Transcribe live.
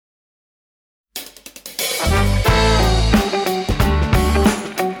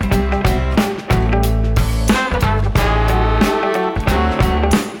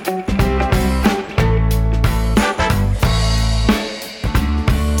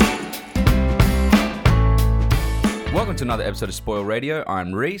Welcome to another episode of Spoil Radio.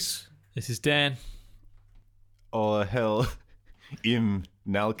 I'm Reese. This is Dan. Oh, hell. Im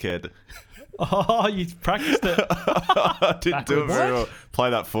Nalked. Oh, you practiced it. I didn't do it Backwards. very well. Play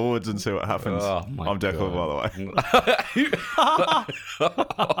that forwards and see what happens. Oh, my I'm Declan, God. by the way.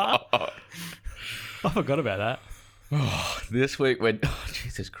 I forgot about that. This week we're... Oh,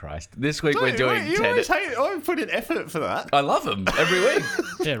 Jesus Christ. This week we're doing You always Tenet. hate it. I put in effort for that. I love them every week.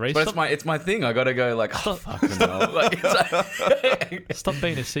 Yeah, Reece, But it's my thing. I got to go like, oh, fucking hell. Like, it's like... stop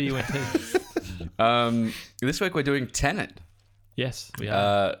being a CUNT. This week we're doing Tenet. Yes, we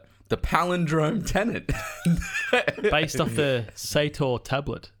are. The palindrome Tenet. Based off the Sator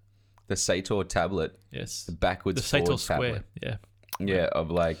tablet. The Sator tablet. Yes. The backwards The Sator forward square. tablet. Yeah. Yeah,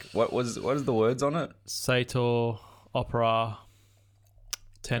 of like, what is the words on it? Sator, Opera,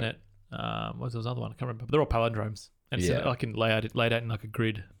 Tenet. What was the other one? I can't remember. But they're all palindromes. And Yeah. so I can lay out in like a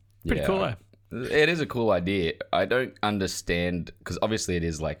grid. Pretty Yeah. cool, eh? It is a cool idea. I don't understand, because obviously it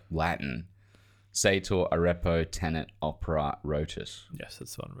is like Latin. Sator, Arepo, Tenet, Opera, Rotus. Yes,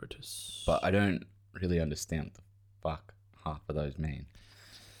 that's the one, Rotus. But I don't really understand what the fuck half of those mean.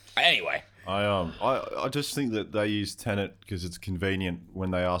 Anyway. I just think that they use Tenet because it's convenient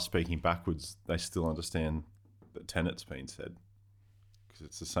when they are speaking backwards. They still understand that Tenet's been said because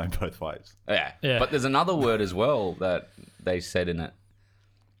it's the same both ways. Yeah. Yeah. But there's another word as well that they said in it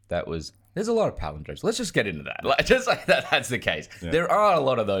that was... There's a lot of palindromes. Let's just get into that. Like, just like that's the case. Yeah. There are a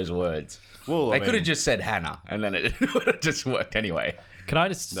lot of those words. Well, They could have just said Hannah, and then it would have just worked anyway. Can I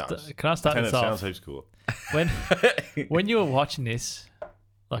just No, can I start Tenet this sounds off? heaps cooler. When you were watching this,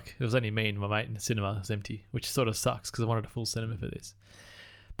 like it was only me and my mate in the cinema. It was empty, which sort of sucks because I wanted a full cinema for this.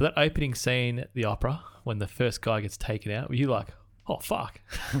 But that opening scene at the opera when the first guy gets taken out, were you like, oh fuck?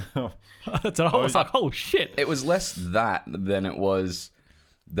 That's what I was like, oh shit. It was less that than it was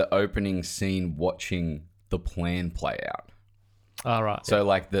the opening scene watching the plan play out. All right. So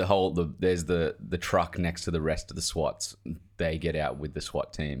like there's the truck next to the rest of the SWATs. They get out with the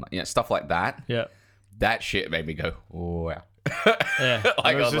SWAT team. You know, stuff like that. Yeah. That shit made me go, oh, wow. Yeah. Like, And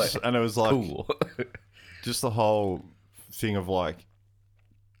I it was like, was like cool. just the whole thing of like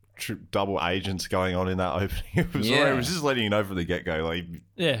double agents going on in that opening. It was just letting you know from the get go, like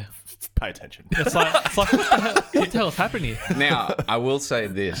Yeah. pay attention. It's like what the hell is happening here? Now, I will say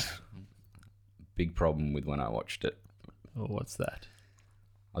this. Big problem with when I watched it. Oh, what's that?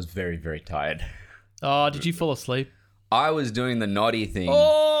 I was very, very tired. Oh, did you fall asleep? I was doing the naughty thing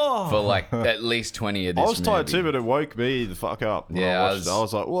Oh. for like at least 20 of this I was tired movie. too, but it woke me the fuck up. When Yeah, I I watched it. I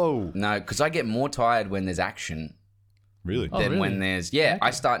was like, whoa, No, because I get more tired when there's action really? Oh, than really? when there's... Yeah,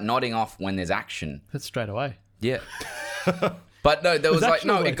 I start nodding off when there's action. That's straight away. Yeah. But no, there was like...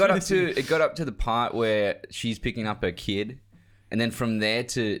 No, actually it got up to the part where she's picking up her kid. And then from there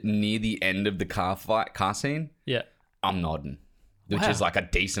to near the end of the car scene, Yeah. I'm nodding. Which Wow. is like a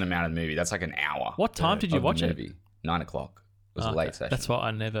decent amount of the movie. That's like an hour. What time did you of the watch it? movie. 9 o'clock. It was a Okay. late session. That's why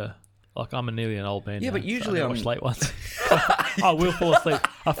I never... Like, I'm nearly an old man. Yeah, now, but so usually I I'm- watch late ones. I will fall asleep.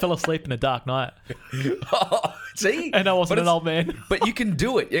 I fell asleep in a dark night. See? And I wasn't But an it's- old man. But you can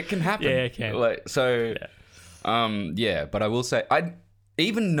do it. It can happen. Yeah, it can. Like, so, yeah. But I will say,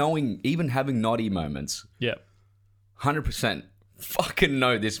 even having naughty moments, Yeah. 100% fucking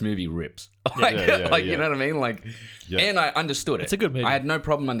know this movie rips. Like, you know what I mean? Like, and I understood it. It's a good movie. I had no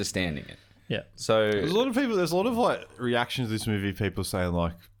problem understanding it. Yeah. So, There's a lot of like reactions to this movie. People saying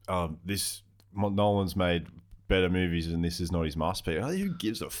like, Nolan's made better movies and this is not his masterpiece. Who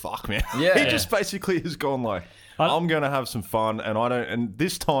gives a fuck, man? Yeah. He just basically has gone like, I'm going to have some fun, and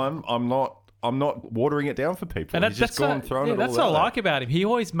this time I'm not watering it down for people. And He's just gone throwing it all that's what I out there. like about him. He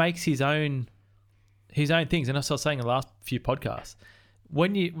always makes his own things. And as I was saying in the last few podcasts,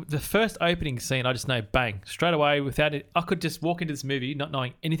 the first opening scene, I just know, bang, straight away without it. I could just walk into this movie not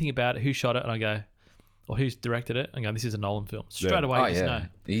knowing anything about it, who shot it, and I go, or who's directed it, and go, this is a Nolan film. Straight away, oh, you just yeah. know.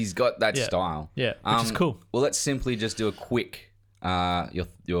 He's got that Yeah. style. Yeah, which is cool. Well, let's simply just do a quick,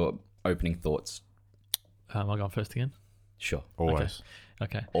 your opening thoughts. Am I going first again? Sure. Always.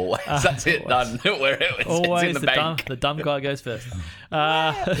 Okay. Always. That's it. Done. Where it's Always in the bank. the dumb guy goes first.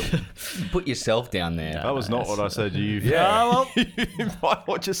 Put yourself down there. That was not what I said to you. Yeah, well,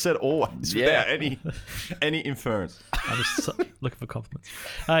 I just said always Yeah. without any inference. I'm just looking for compliments.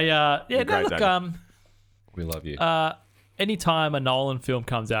 Yeah, no, great, look, Danny. We love you. anytime a Nolan film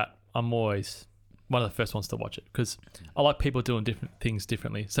comes out, I'm always one of the first ones to watch it because I like people doing different things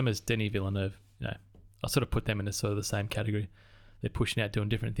differently. Same as Denis Villeneuve, I sort of put them in the sort of the same category. They're pushing out doing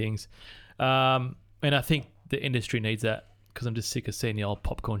different things, and I think the industry needs that because I'm just sick of seeing the old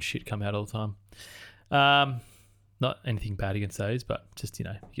popcorn shit come out all the time. Not anything bad against those, but just you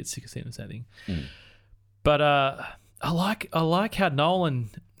get sick of seeing the same thing. But I like how Nolan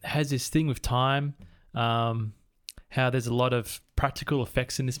has this thing with time. How there's a lot of practical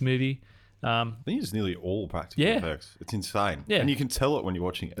effects in this movie. I think it's nearly all practical Yeah. effects. It's insane. Yeah. And you can tell it when you're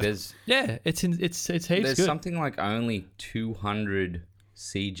watching it. There's It's heaps there's good. something like only 200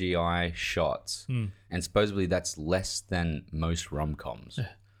 CGI shots, and supposedly that's less than most rom-coms.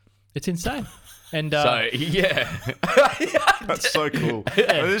 It's insane. And So yeah, That's so cool.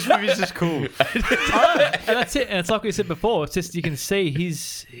 This movie's just cool. and that's it. And it's like we said before. It's just you can see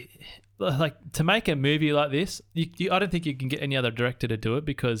he's like to make a movie like this. I don't think you can get any other director to do it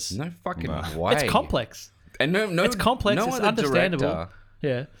because no fucking Nah. way. it's complex. And no, It's complex, No it's other understandable. director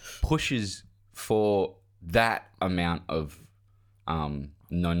Yeah, pushes for that amount of non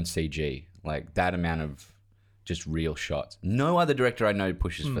CG, like that amount of just real shots. No other director I know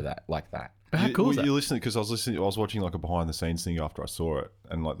pushes for that like that. but how cool is that? You listening because I was watching like a behind the scenes thing after I saw it,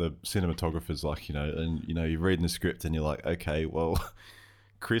 and like the cinematographer's like, you're reading the script and you're like, okay, well,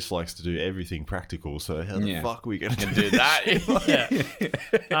 Chris likes to do everything practical, so how the Yeah. fuck are we gonna Do that.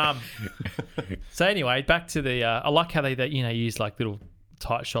 Yeah. So anyway, back to the. I like how they use like little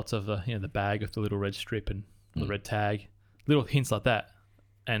tight shots of the the bag with the little red strip and the red tag, little hints like that.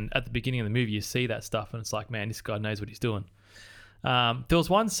 And at the beginning of the movie, you see that stuff, and it's like, man, this guy knows what he's doing. There was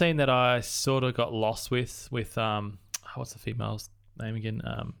one scene that I sort of got lost with what's the female's name again?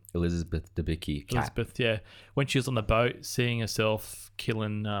 Elizabeth Debicki. Cat. Elizabeth, yeah. When she was on the boat, seeing herself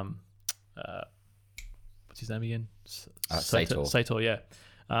killing, what's his name again? Sator. Sator, yeah.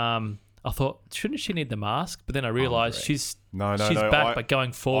 I thought, shouldn't she need the mask? But then I realized Andre. she's No, back, but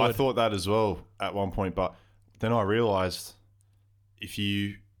going forward. I thought that as well at one point, but then I realized if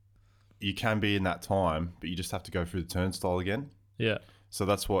you can be in that time, but you just have to go through the turnstile again. yeah. So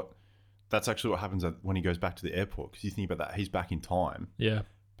that's actually what happens when he goes back to the airport. Because you think about that, he's back in time, Yeah.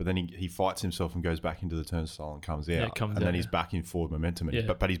 but then he fights himself and goes back into the turnstile and comes out. comes and then out, he's yeah. back in forward momentum. And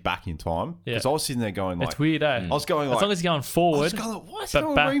Yeah. but he's back in time. Yeah. Because I was sitting there going like, It's weird, eh? I was going As like, long as you're going I forward. was going like, why is but no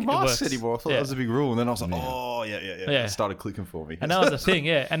one back, wearing it masks works. anymore? I thought Yeah. that was a big rule. And then I was like, Yeah. oh, yeah. Yeah. It started clicking for me. And that was the thing,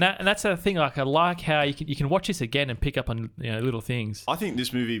 yeah. And that's the thing. Like, I like how you can watch this again and pick up on little things. I think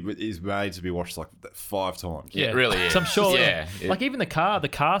this movie is made to be watched like 5 times. Yeah, it really is. So I'm sure. Yeah. Like even the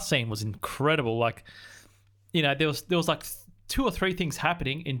car scene was incredible. Like, there was like 2 or 3 things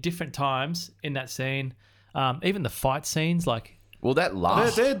happening in different times in that scene. Even the fight scenes, like Well, that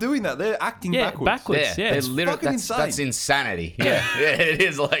last. They're doing that. They're acting backwards. backwards. Yeah, Yeah. they're literally, fucking that's insane. insanity. Yeah, it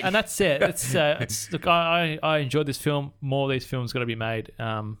is like. And that's it. It's look, I enjoyed this film. More of these films got to be made.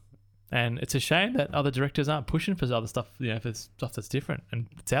 And it's a shame that other directors aren't pushing for other stuff. For stuff that's different and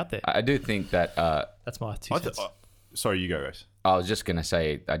it's out there. I do think that. That's my 2 cents. Sorry, you go, Race. I was just gonna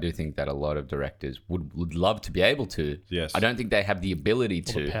say, I do think that a lot of directors would love to be able to. Yes. I don't think they have the ability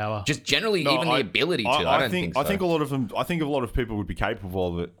to. the power. Just generally, even the ability to. I don't think. So. I think a lot of them. I think a lot of people would be capable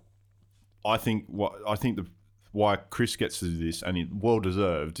of it. I think why Chris gets to do this, and it well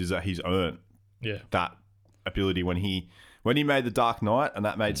deserved, is that he's earned Yeah. that ability when he made The Dark Knight, and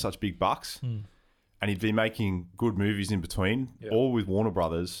that made such big bucks, and he'd been making good movies in between, all with Warner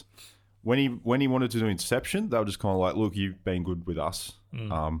Brothers. When he wanted to do Inception, they were just kind of like, look, you've been good with us.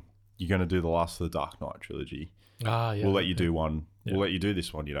 You're going to do the last of the Dark Knight trilogy. Ah, yeah. We'll let you do one. Yeah. We'll let you do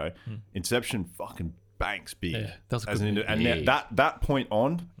this one. Inception fucking banks big. Yeah, that was a As good an- movie. and Yeah. that point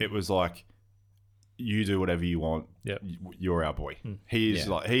on, it was like, you do whatever you want. Yep. You're our boy. Hmm. He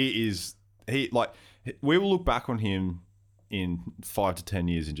is we will look back on him in 5 to 10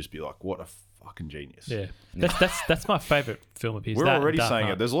 years and just be like, what a fucking genius. Yeah, that's my favorite film of his. We're that and already Dark saying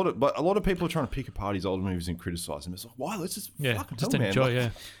Knight. it. There's a lot of people are trying to pick apart his old movies and criticize them. It's like, why? Let's just fucking just tell, man. enjoy. Like, Yeah,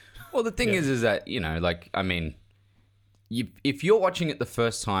 Well, the thing is that I mean, if you're watching it the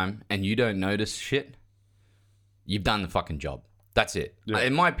first time and you don't notice shit, you've done the fucking job. That's it. Yeah.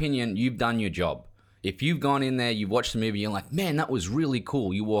 In my opinion, you've done your job. If you've gone in there, you've watched the movie, you're like, man, that was really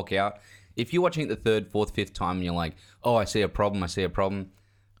cool. You walk out. If you're watching it the 3rd, 4th, 5th time and you're like, oh, I see a problem.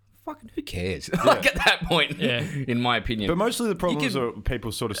 Fucking who cares? Like at that point, in my opinion. But mostly the problems can- are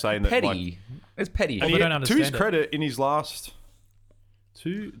people sort of saying that petty. like, It's petty. Well, and we he- don't to understand his it. credit, in his last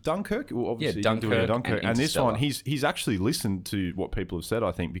 2 Dunkirk, well, obviously Yeah, he didn't do it in Dunkirk and this one, Interstellar. he's actually listened to what people have said.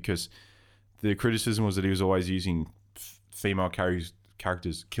 I think because the criticism was that he was always using female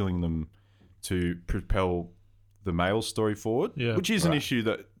characters, killing them to propel the male story forward, which is an issue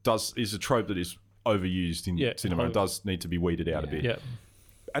that is a trope that is overused in cinema. It does need to be weeded out a bit. yeah.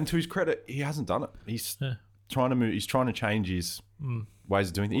 And to his credit, he hasn't done it. He's trying to move. He's trying to change his ways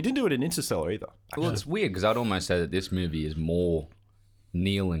of doing things. He didn't do it in Interstellar either. Well, it's weird because I'd almost say that this movie is more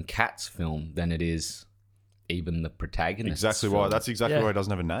Neil and Kat's film than it is even the protagonist. Exactly why. That's exactly why he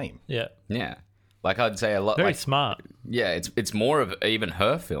doesn't have a name. Yeah. Yeah. Like I'd say a lot. Very Like, smart. yeah, it's more of even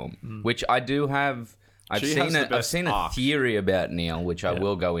her film, which I do have. I've She has seen the I've best seen a arc. theory about Neil, which I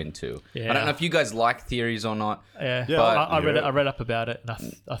will go into. I Yeah. don't know if you guys like theories or not. Yeah, Yeah, but- I read up about it,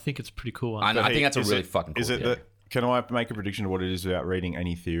 and I think it's a pretty cool one. I think that's a Is really it- fucking cool Is it theory. that? Can I make a prediction of what it is without reading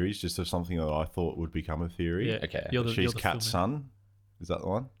any theories? Just of something that I thought would become a theory. Yeah, Okay. You're the, She's you're the Kat's filmmaker. son. Is that the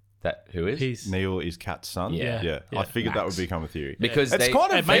one? That who is? He's Neil is Kat's son. Yeah. yeah. Yeah. I figured that Max. would become a theory. because It's they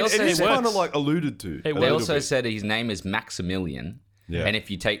kind it of makes- it is it kind works. of like alluded to. It a they little also bit. said his name is Maximilian, Yeah. and if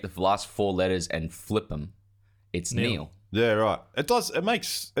you take the last 4 letters and flip them, it's Neil. Neil. Yeah, right. It does. It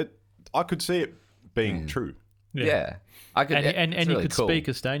makes it. I could see it being true. Yeah, I could. and it's you really could cool. speak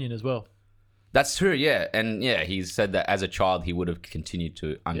Estonian as well. That's true. Yeah, and yeah, he said that as a child he would have continued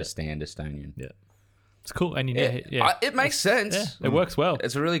to understand Estonian. Yeah, it's cool, and It makes sense. yeah, it works well.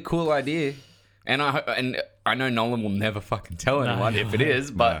 It's a really cool idea, and I know Nolan will never fucking tell anyone if it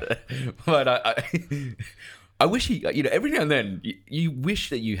is, but I wish he, every now and then you wish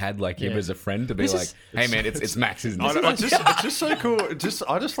that you had like him Yeah. as a friend to be This like, is- hey man, it's Max, isn't it? It's just so cool.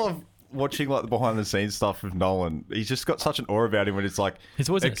 I just love watching like the behind the scenes stuff with Nolan. He's just got such an aura about him when it's like He's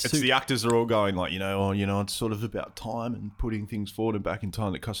always in a it's suit. the actors are all going like, it's sort of about time and putting things forward and back in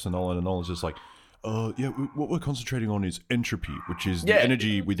time. That cuts to Nolan, and Nolan's just like, what we're concentrating on is entropy, which is Yeah. the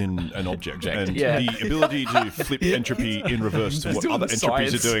energy within an object, and yeah. the ability to flip entropy in reverse to what doing other the entropies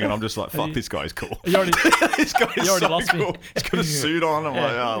science. are doing. And I'm just like, fuck, this guy's cool. You already, This guy is You already so lost me. cool. He's got a suit on. I'm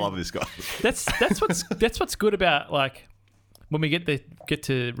like, I love this guy. that's what's good about like when we get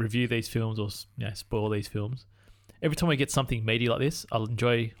to review these films or spoil these films. Every time we get something meaty like this, I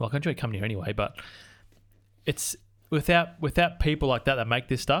enjoy coming here anyway. But it's without people like that make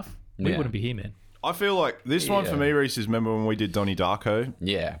this stuff, we Yeah. wouldn't be here, man. I feel like this one for Yeah. me, Reese, is remember when we did Donnie Darko?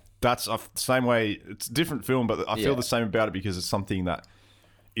 Yeah, That's the same way. It's a different film, but I feel Yeah. the same about it because it's something that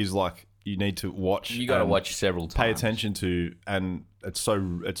is like you need to watch. you got to and watch several times. pay attention to, and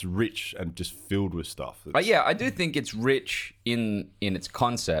it's rich and just filled with stuff. But yeah, I do think it's rich in its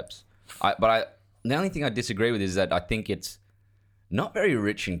concepts. The only thing I disagree with is that I think it's not very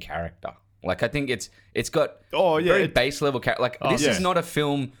rich in character. Like I think it's got very base level character. Like this yeah. is not a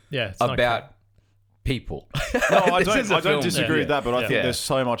film Yeah, it's not about people. No, I This is a don't film- disagree with that, but I think Yeah. there's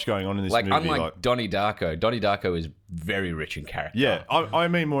so much going on in this Like movie. unlike Donnie Darko is very rich in character. yeah, I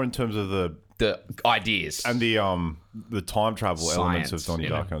mean more in terms of the ideas and the time travel elements of Science, Donnie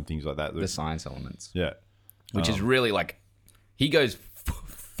yeah. Darko and things like that. the science elements, Yeah. which is really like he goes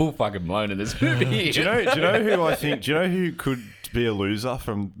full fucking blown in this movie. Do you know who I think? Do you know who could be a loser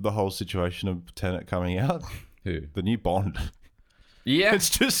from the whole situation of Tenet coming out? Who? The new Bond. Yeah. It's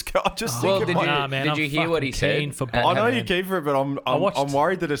just I just Well, think did it you, might- Nah, man, did I'm you hear what he fucking keen said? for I Bond. know man. you keep for it, but I'm watched-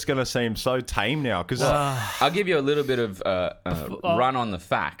 worried that it's going to seem so tame now because I'll give you a little bit of run on the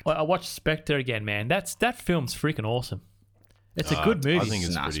fact. I watched Spectre again, man. That film's freaking awesome. It's a good movie. I think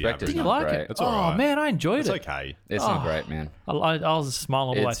it's Nah, pretty Spectre's average. you not like great. it? It's oh alright. man, I enjoyed It's it. okay. It's not great, man. I was smiling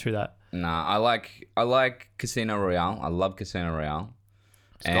all the way It's- through that. Nah, I like Casino Royale. I love Casino Royale.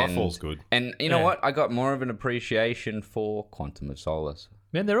 Skyfall's good. And you know Yeah. what? I got more of an appreciation for Quantum of Solace.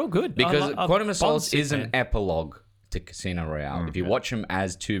 Man, they're all good. Because I- Quantum of Bond's Solace sick, is an man. epilogue to Casino Royale. If you watch them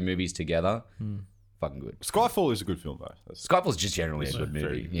as 2 movies together, fucking good. Skyfall is a good film though. That's, Skyfall's just generally a good very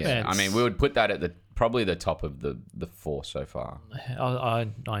movie. good. Yeah, Man, I mean, we would put that at probably the top of the 4 so far. I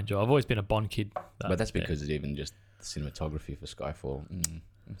enjoy. I've always been a Bond kid. But that's because it's even just the cinematography for Skyfall.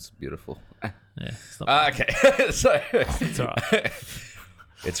 It's beautiful. yeah, it's not, Okay, so it's all right.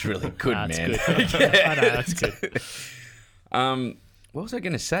 it's really good, Nah, it's man. good. I know that's good. What was I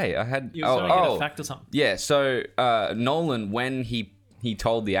going to say? I had You were going to get a fact or something. yeah. So Nolan, when he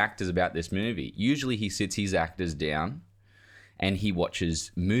told the actors about this movie, usually he sits his actors down and he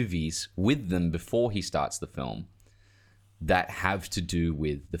watches movies with them before he starts the film that have to do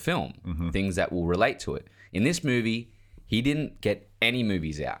with the film, things that will relate to it. In this movie, he didn't get any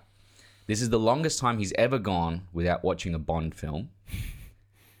movies out. This is the longest time he's ever gone without watching a Bond film.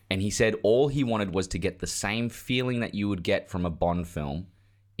 And he said all he wanted was to get the same feeling that you would get from a Bond film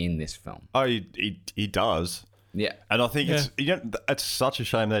in this film. oh, he does, Yeah. and I think it's such a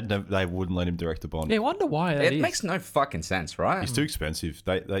shame that they wouldn't let him direct a Bond. Yeah, I wonder why that It is. makes no fucking sense, right? He's too expensive.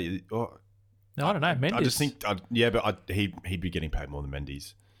 They No, I don't know. Mendes. I just think he'd be getting paid more than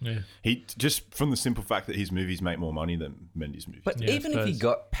Mendes. Yeah. He just from the simple fact that his movies make more money than Mendes' movies. But Yeah, I even if he suppose.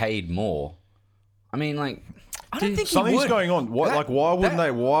 got paid more, I mean, like, I don't think he Something's would. going on.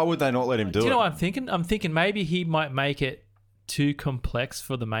 Why would they not let him do Do it? you know what I'm thinking? I'm thinking maybe he might make it too complex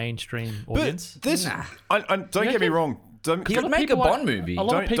for the mainstream audience. But this, Nah. and don't get me reckon? wrong, don't, He could make a people Bond like- movie. a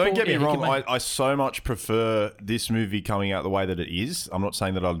lot of people- don't get me yeah, he wrong. can make- I so much prefer this movie coming out the way that it is. I'm not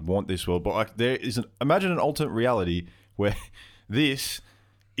saying that I want this world, but like there is imagine an alternate reality where this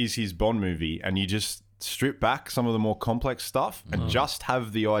is his Bond movie, and you just strip back some of the more complex stuff and just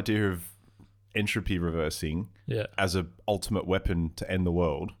have the idea of entropy reversing Yeah. as a ultimate weapon to end the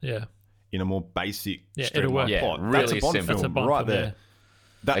world Yeah. in a more basic, Yeah, it'll streamlined work. plot. Yeah, That's a really Bond simple. film That's a Bond right film, there. yeah.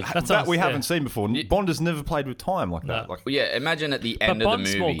 That, that's we us, haven't yeah. seen before. Bond has never played with time like that. No. Like, Well, yeah, imagine at the But end of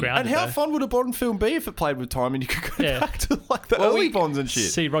Bond's the more movie. grounded. and how though. fun would a Bond film be if it played with time and you could go Yeah. back to like the Well, early we- Bonds and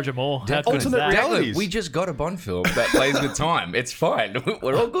shit? See Roger Moore. How good is alternate that? reality. Declan, we just got a Bond film that plays with time. It's fine.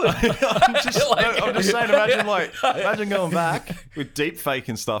 We're all good. I'm just saying, imagine going back with deep fake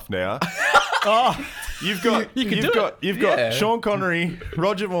and stuff now. Oh, You've got You can you've do got it. you've got Yeah. Sean Connery,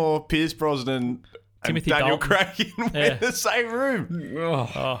 Roger Moore, Pierce Brosnan, and Timothy Daniel Dalton. Craig in Yeah. the same room.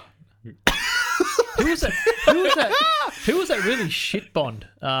 Oh. who was that? Who was that? Who was that really shit Bond?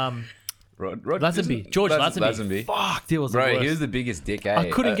 Lazenby. George Lazenby. Fuck, that was the Bro, worst. he was the biggest dick. I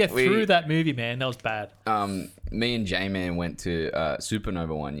couldn't get through that movie, man. That was bad. Me and J-Man went to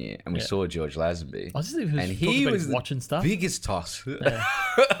Supernova one year, and we Yeah. saw George Lazenby. I was just thinking and he he was was the watching stuff. biggest toss.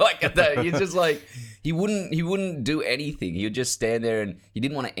 Like at that, you're just like he wouldn't do anything. He would just stand there, and he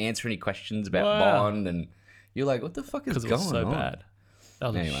didn't want to answer any questions about Wow. Bond. And you're like, what the fuck is Because it going was so on? bad. That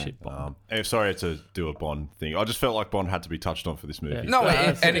was Anyway. a shit Bond. Sorry to do a Bond thing. I just felt like Bond had to be touched on for this movie. Yeah. No,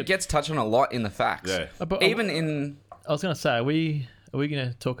 That's and good. it gets touched on a lot in the facts. Yeah. But- Even in. I was gonna say, are we going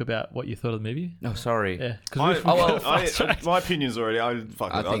to talk about what you thought of the movie? No, sorry. Yeah, I, because my opinions already. I I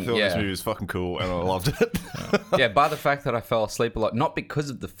thought think, this yeah. movie was fucking cool and I loved it. Yeah, by the fact that I fell asleep a lot, not because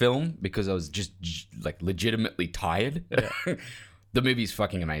of the film, because I was just like legitimately tired. The movie's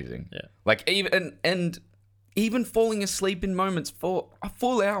fucking amazing. Yeah. Like even falling asleep in moments for a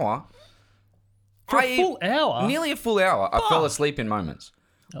full hour. for a full hour. Nearly a full hour. I fell asleep in moments.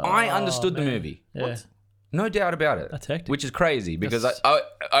 I understood the man. movie. Yeah. No doubt about it. That's hectic. Which is crazy because That's-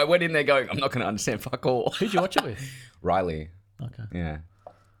 I went in there going, I'm not going to understand fuck all. Who'd you watch it with? Riley. Okay. Yeah.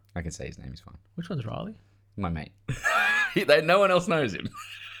 I can say his name. He's fine. Which one's Riley? My mate. No one else knows him.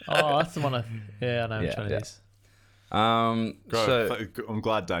 Oh, that's the one. Yeah, I know which Yeah, one yeah. it is. So I'm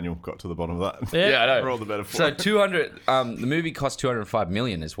glad Daniel got to the bottom of that. Yeah. yeah, I know. We're all the better for So it. 200. The movie cost 205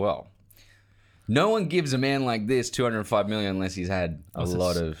 million as well. No one gives a man like this 205 million unless he's had a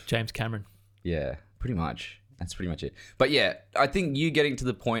lot of. James Cameron. Yeah, pretty much. That's pretty much it. But yeah, I think you getting to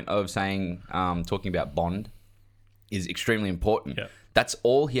the point of saying, talking about Bond is extremely important. Yeah. That's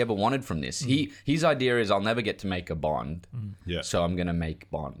all he ever wanted from this. His idea is, I'll never get to make a Bond, Yeah. so I'm gonna make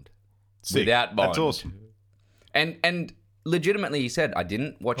Bond Sick. without Bond. That's awesome. And legitimately, he said, I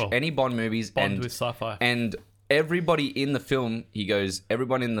didn't watch any Bond movies. Bond and with sci-fi. And everybody in the film, he goes,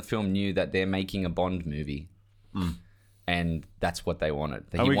 everyone in the film knew that they're making a Bond movie, and that's what they wanted.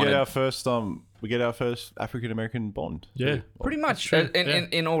 And we get our first African American Bond. Yeah. pretty much. true, And yeah.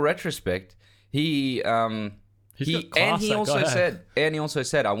 in all retrospect, he He's got class, that guy. he also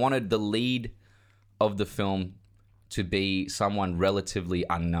said, I wanted the lead of the film to be someone relatively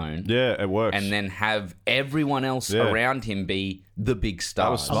unknown. Yeah, it works. And then have everyone else Yeah. around him be the big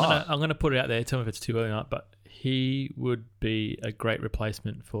stars. was smart. I'm gonna put it out there. Tell me if it's too early or not. But he would be a great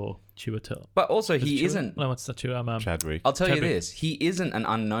replacement for Chiwetel. But also, he Chewie? isn't. No, it's not Chewie. Chadwick. I'll tell you Chadwick. this: he isn't an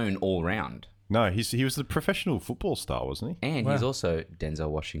unknown all round, No, he was a professional football star, wasn't he? and Wow. he's also Denzel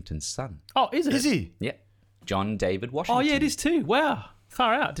Washington's son. Oh, is it? Is he? Yeah, John David Oh, Washington. yeah, it is too. Wow,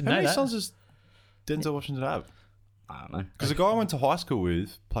 far out. Didn't How know many that. sons does Denzel Washington have? I don't know. Because the guy I went to high school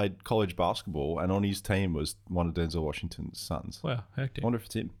with played college basketball, and on his team was one of Denzel Washington's sons. Wow, hectic. I wonder if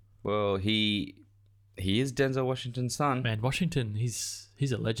it's him. Well, he is Denzel Washington's son. Man, Washington, he's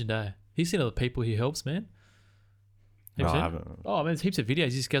a legend, eh? He's seen all the people he helps, man. Have you No, I seen it? haven't. Oh, man, there's heaps of videos.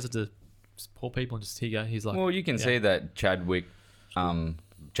 He just goes up to poor people and just, here you go. He's like, Well, you can yeah. say that Chadwick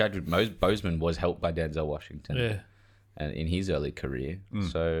Boseman was helped by Denzel Washington in his early career.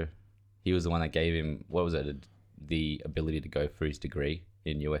 So he was the one that gave him, what was it, the ability to go for his degree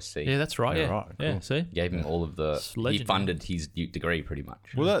in USC. Yeah, that's right. Yeah, Yeah, right, yeah. cool. See, Gave him all of the. It's He legendary. funded his degree pretty much.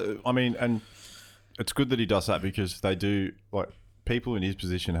 Well, I mean, and it's good that he does that because they do, like, people in his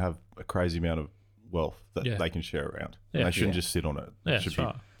position have a crazy amount of wealth that Yeah. they can share around. Yeah. And they shouldn't Yeah. just sit on it. Yeah, It should that's be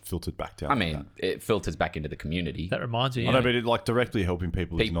right. filtered back down. I like mean, it filters back into the community. that reminds me. that. I know, but it, like directly helping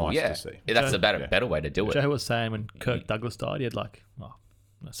people, People, is nice yeah. to see. Yeah, that's a better, Yeah. better way to do it. Joe was saying when Kirk Douglas died, he had like,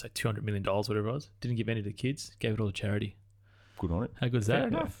 let's say $200 million, whatever it was. Didn't give any to the kids, gave it all to charity. Good on it. How good is Fair that?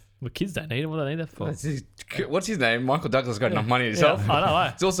 enough. Well, kids don't need it. What do they need that for? What's his name? Michael Douglas got enough money himself. Yeah, I know,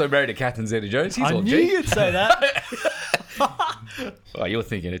 eh? He's also married to Catherine Zeta-Jones. He's I all knew G. you'd say that. Oh, you were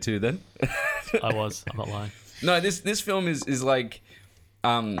thinking it too then? I was. I'm not lying. No, this film is like,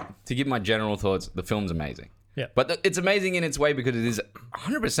 to give my general thoughts, the film's amazing. Yeah. But it's amazing in its way because it is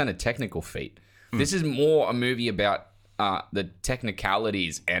 100% a technical feat. This is more a movie about the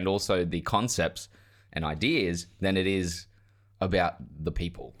technicalities and also the concepts and ideas than it is about the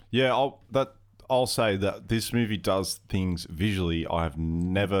people. Yeah, I'll say that this movie does things visually I've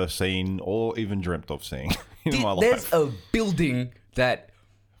never seen or even dreamt of seeing in my There's life. a building that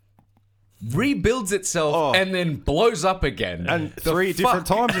rebuilds itself and then blows up again. And The three different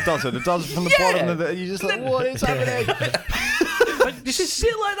fuck? times it does it. It does it from the Yeah. bottom of the... You're just like, what is happening? But this is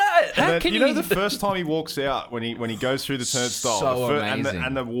Shit like that. How And can you know you- the first time he walks out when he goes through the turnstile, So the amazing.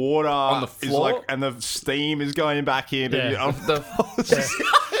 and the water On the is floor? like, and the steam is going back in. Yeah. And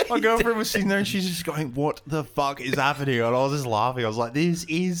my girlfriend was sitting there and she's just going, "What the fuck is happening?" And I was just laughing. I was like, "This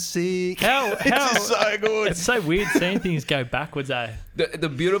is sick. How This is so good." It's so weird seeing things go backwards. The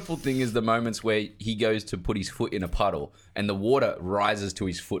beautiful thing is the moments where he goes to put his foot in a puddle and the water rises to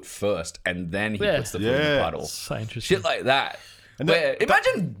his foot first and then he Yeah. puts the foot in the Yeah. puddle. So interesting. Shit like that. And Where,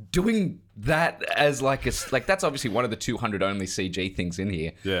 imagine doing that as like that's obviously one of the 200 only CG things in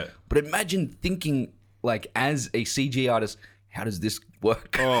here. Yeah. But imagine thinking like as a CG artist, how does this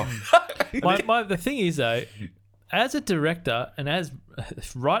work? Oh, The thing is though, as a director and as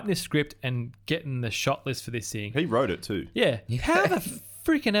writing this script and getting the shot list for this thing, he wrote it too. yeah, how the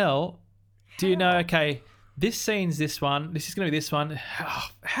freaking hell do you know? Okay, this scene's this one. This is going to be this one.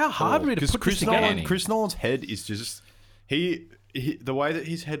 How hard would it to Because put this together? Chris Nolan's head is just he the way that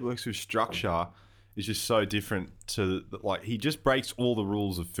his head works with structure is just so different to like he just breaks all the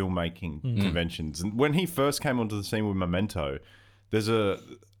rules of filmmaking conventions. And when he first came onto the scene with Memento, there's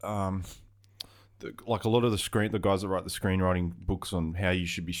like a lot of the guys that write the screenwriting books on how you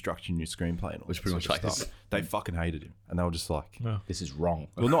should be structuring your screenplay and all Which that pretty sort much of like stuff. this. They fucking hated him, and they were just like, This is wrong.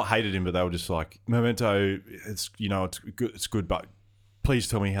 well, not hated him, but they were just like, Memento, it's it's good, but please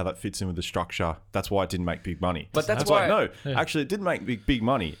tell me how that fits in with the structure. That's why it didn't make big money. But that's It's like, why- no, actually, it didn't make big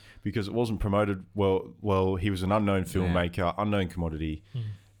money because it wasn't promoted well. Well, he was an unknown filmmaker, unknown commodity.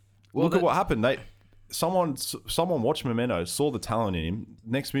 Well, Look at what happened. Someone watched Memento, saw the talent in him.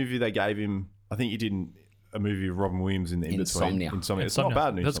 Next movie they gave him, I think he did a movie of Robin Williams in the Insomnia. Insomnia. It's not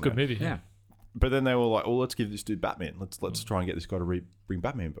bad. That's a good movie. Yeah. But then they were like, "Well, let's give this dude Batman. Let's try and get this guy to bring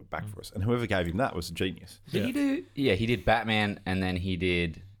Batman back for us." And whoever gave him that was a genius. Did he do? Yeah, he did Batman, and then he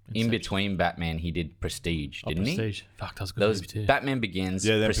did in between Batman. He did Prestige, didn't he? Prestige. Fuck, that was a good Those movie too. Batman Begins,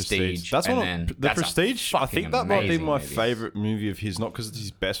 Yeah, then Prestige. That's and one. then The that's a Prestige. I fucking think that might be amazing my movie. favorite movie of his. Not because it's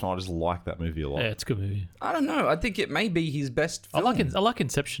his best one. I just like that movie a lot. Yeah, it's a good movie. I don't know. I think it may be his best. I Film. like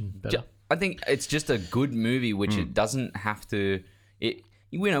Inception better. I think it's just a good movie, which it doesn't have to. It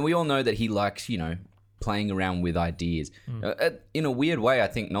we all know that he likes playing around with ideas. In a weird way, I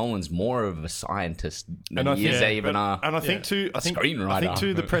think Nolan's more of a scientist than he is even a. And I think too, I think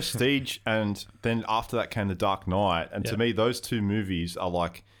screenwriter. The Prestige, and then after that came The Dark Knight, and to me, those two movies are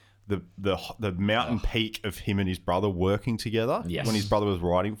like the mountain peak of him and his brother working together. Yes. When his brother was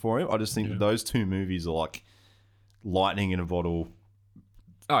writing for him, I just think that those two movies are like lightning in a bottle.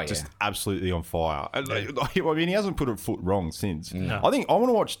 Oh yeah. Just absolutely on fire. And, I mean, he hasn't put a foot wrong since. No. I think I want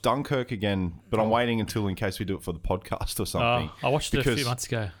to watch Dunkirk again, but I'm waiting until in case we do it for the podcast or something. I watched it a Because- few months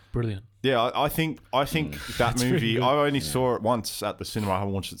ago. Brilliant. Yeah, I think that really movie. good. I only saw it once at the cinema. I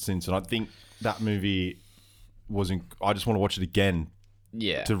haven't watched it since, and I think that movie I just want to watch it again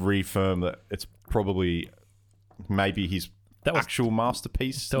yeah. to reaffirm that it's probably maybe his That was- actual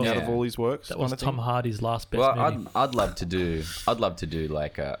masterpiece that was- out of all his works. That was kind of Tom thing. Hardy's last best Well, movie. I'd love to do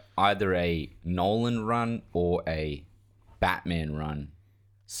like either a Nolan run or a Batman run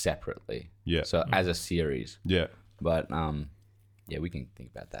separately. Yeah. So as a series, Yeah, but yeah, we can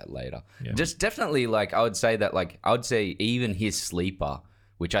think about that later. Yeah. Just definitely like I would say even his sleeper,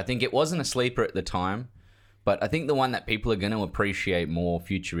 which I think it wasn't a sleeper at the time, but I think the one that people are going to appreciate more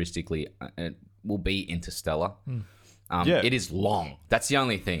futuristically will be Interstellar. Yeah. It is long. That's the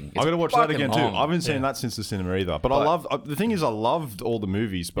only thing. I got to watch that fucking again long. too. I haven't seen that since the cinema either. But I love the thing is I loved all the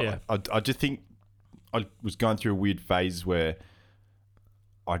movies, but Yeah. I just think I was going through a weird phase where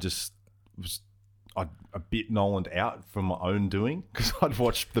I just was a bit Nolan out from my own doing because I'd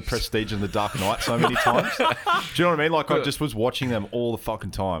watched The Prestige and The Dark Knight so many times. Do you know what I mean? Like I just was watching them all the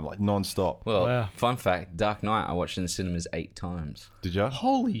fucking time, like non-stop. Well, Wow. fun fact: Dark Knight I watched in the cinemas 8 times. Did you?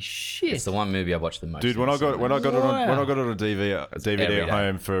 Holy shit. It's the one movie I watched the most. Dude, in when the I got cinema. it on DVD every at day.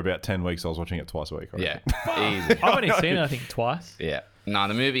 home for about 10 weeks, I was watching it twice a week. I Yeah, reckon. easy. I've only seen it, I think, twice. Yeah. No,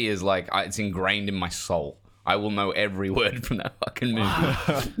 the movie is like it's ingrained in my soul. I will know every word from that fucking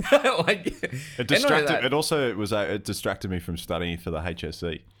movie. Like, It distracted. It distracted me from studying for the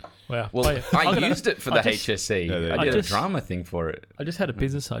HSC. Wow. Well, Oh, yeah. I used it for the I just- HSC. Yeah, I did just- a drama thing for it. I just had a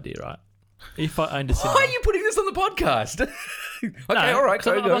business idea, right? If I owned a cinema. Why are you putting this on the podcast? Okay, No, all right, 'cause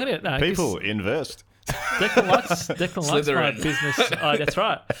go, I'm go. not gonna- no, People invest. Declan likes my Slytherin. business. Oh, that's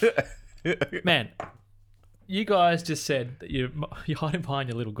right. Man, you guys just said that you're hiding behind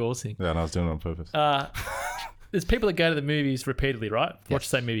your little gauze thing. Yeah, and I was doing it on purpose. There's people that go to the movies repeatedly, right? Watch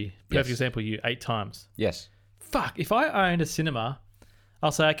Yes. the same movie. Perfect Yes. example, you 8 times. Yes. Fuck, if I owned a cinema,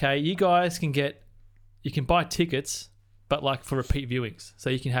 I'll say, okay, you guys can buy tickets, but like for repeat viewings. So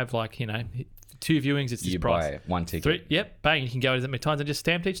you can have like, 2 viewings, it's this You price. buy one ticket. 3, yep, bang, you can go as many times and just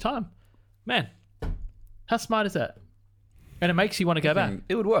stamped each time. Man, how smart is that? And it makes you want to go back.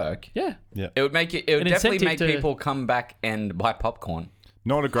 It would work. Yeah. It would make it. It would An definitely make incentive to- people come back and buy popcorn.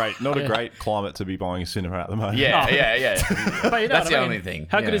 Not a great climate to be buying a cinema at the moment. Yeah, Oh. yeah. But you know That's what the I mean? only thing.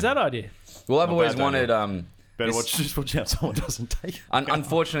 How good Yeah. is that idea? Well, I've always bad, wanted. Better This- watch out someone doesn't take it.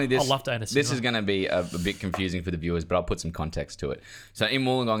 Unfortunately, this I'd love to own a this cinema. is going to be a bit confusing for the viewers, but I'll put some context to it. So in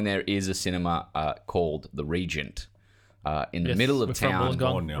Wollongong, there is a cinema called the Regent in the Yes, middle we're of from town.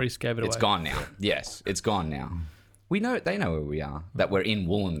 Gone Wollongong. now. Reese gave it away. It's gone now. Yes, it's gone now. We know they know where we are. That we're in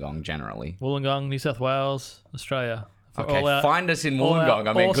Wollongong generally. Wollongong, New South Wales, Australia. For Okay, all our- find us in all our Wollongong.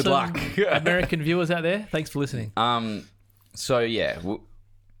 I mean, good awesome luck. American viewers out there, thanks for listening. So yeah,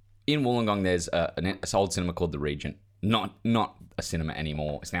 in Wollongong, there's an old cinema called the Regent. Not a cinema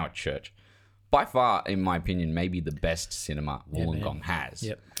anymore. It's now a church. By far, in my opinion, maybe the best cinema Wollongong has.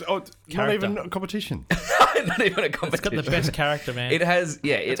 Yep. Oh, not Character. even a competition. Not even a It's got competition. the best character, man. It has,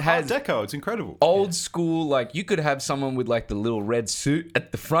 yeah, it has Art Deco. It's incredible. old school. Like you could have someone with like the little red suit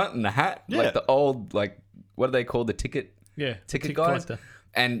at the front and the hat, Yeah. like the old, like what do they call the ticket yeah. ticket guys? collector.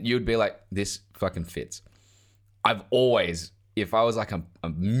 And you'd be like, this fucking fits. I've always, if I was like a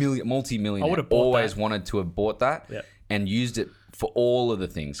multi-millionaire, I would've bought always that. wanted to have bought that Yeah. and used it for all of the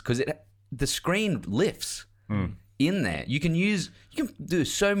things because the screen lifts in there. You can do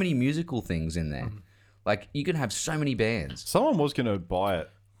so many musical things in there. Like you can have so many bands. Someone was going to buy it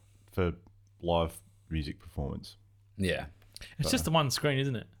for live music performance. Yeah, It's just the one screen,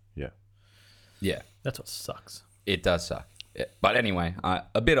 isn't it? Yeah. yeah, That's what sucks. it does suck. Yeah. But anyway,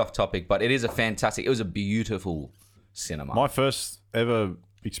 a bit off topic, but it is it was a beautiful cinema. My first ever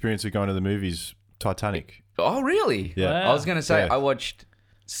experience of going to the movies, Titanic. Oh, really? Yeah. I was going to say, Yeah. I watched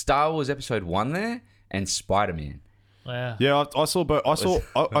Star Wars Episode 1 there and Spider-Man. Wow. Yeah, I saw both.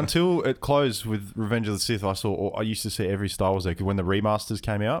 Until it closed with Revenge of the Sith. I used to see every Star Wars there 'cause when the remasters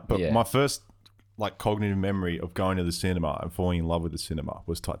came out. But Yeah. my first like cognitive memory of going to the cinema and falling in love with the cinema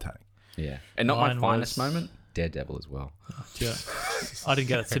was Titanic. Yeah. And not Mine my finest was- moment, Daredevil as well. Yeah. I didn't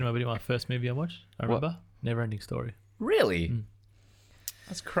get it at cinema, but my first movie I watched, I remember. Never Ending Story. Really?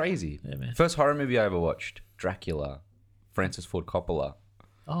 That's crazy. Yeah, man. First horror movie I ever watched, Dracula, Francis Ford Coppola.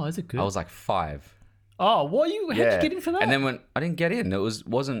 Oh, is it good? I was like 5. Oh, what how'd you get in for that? And then when I didn't get in, it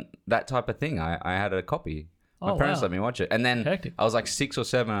wasn't that type of thing. I had a copy. My Oh, parents wow. let me watch it. And then Hectic. I was like 6 or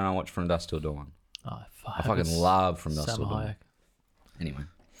 7 and I watched From Dusk Till Dawn. Oh, fuck. I fucking love From Dusk Salma Till Dawn. Hayek. Anyway.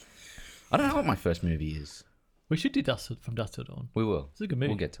 I don't know what my first movie is. We should do From Dusk Till Dawn. We will. It's a good movie.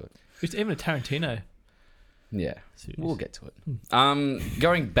 We'll get to it. Just even a Tarantino. Yeah, Series. we'll get to it.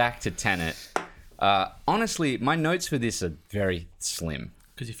 Going back to Tenet, honestly, my notes for this are very slim.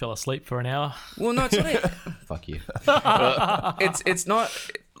 Because you fell asleep for an hour. Well, no, it's not. Fuck you. It's not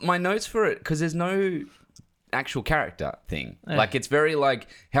my notes for it because there's no actual character thing. Yeah. Like it's very like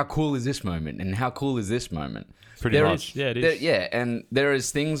how cool is this moment and how cool is this moment. Pretty There much. is- Yeah, it is. yeah, and there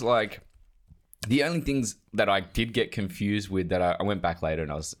is things like the only things that I did get confused with that I went back later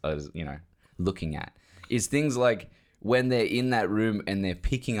and I was looking at is things like when they're in that room and they're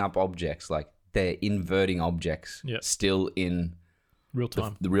picking up objects, like they're inverting objects Yep. still in Real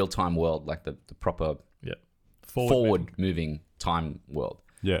time. the real time world, like the proper Yeah. forward moving time world.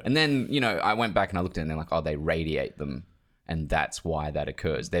 Yeah. And then, I went back and I looked at it and they're like, oh, they radiate them. And that's why that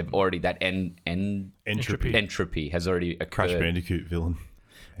occurs. They've already, that Entropy. entropy has already occurred. Crash Bandicoot villain.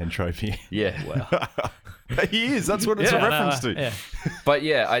 Entropy. Yeah. He is. That's what it's a reference to. Yeah. But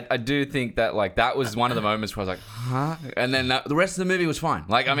yeah, I do think that like that was one of the moments where I was like, huh? And then the rest of the movie was fine.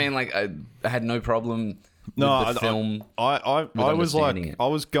 Like, I mean, like I had no problem with the film. I was like, understanding it. I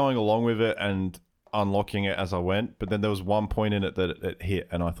was going along with it and unlocking it as I went, but then there was one point in it that it hit,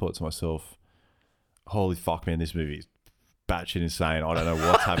 and I thought to myself, "Holy fuck, man, this movie is batshit insane. I don't know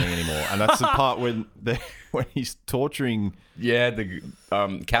what's happening anymore. And that's the part when he's torturing Yeah, the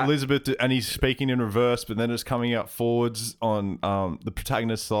cat. Elizabeth, and he's speaking in reverse, but then it's coming out forwards on the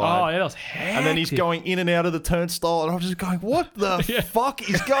protagonist's Oh, side. yeah, that was hectic. And then he's going in and out of the turnstile, and I'm just going, "What the fuck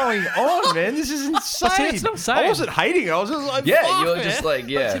is going on, man? This is insane." See, that's what I'm saying. I wasn't hating it. I was just like, Yeah, "Fuck, you're man." just like,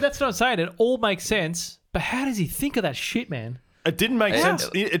 yeah. See, that's what I'm saying. It all makes sense. But how does he think of that shit, man? It didn't make Yeah. sense.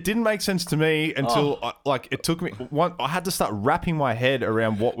 It didn't make sense to me until it took me. I had to start wrapping my head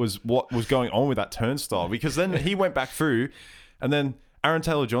around what was going on with that turnstile, because then he went back through, and then Aaron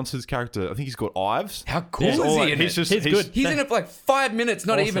Taylor Johnson's character, I think he's called Ives. How cool He's is all he like- in he's it? just He's good. He's in it for like 5 minutes,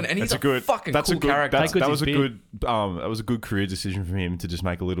 not Awesome. even, and he's That's a fucking cool character. How good's that was his a beard? good that was a good career decision for him to just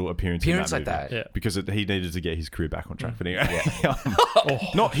make a little appearance Appearance in like that movie. that. Yeah. Because he needed to get his career back on track. But anyway,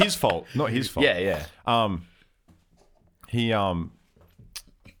 not his fault. Not his fault. Yeah. He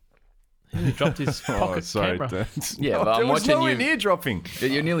He dropped his pocket camera. Yeah, but I'm it was watching nowhere you- near dropping.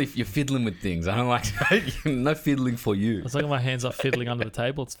 You're fiddling with things. I don't like no fiddling for you. As long as my hands are fiddling under the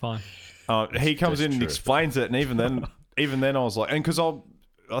table, it's fine. He comes in That's and true. explains it, and even then I was like, and because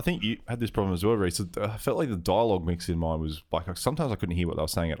I think you had this problem as well, Reece. I felt like the dialogue mix in mine was like sometimes I couldn't hear what they were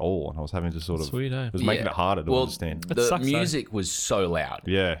saying at all, and I was having to sort of Sweet, eh? it was making Yeah. it harder to Well, understand. It The sucks, though. music was so loud.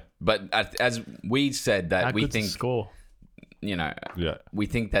 Yeah, But as we said that How we good's the think, score? yeah. we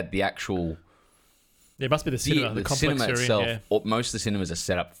think that the actual It must be the cinema, the, the complex cinema you're itself, in. Yeah. or most of the cinemas are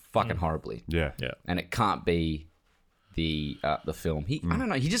set up fucking horribly, Yeah. Yeah. and it can't be the film. I don't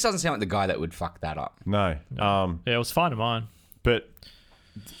know. He just doesn't sound like the guy that would fuck that up. No. Yeah, it was fine in mine. But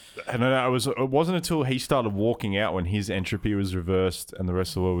I don't know. It wasn't until he started walking out when his entropy was reversed and the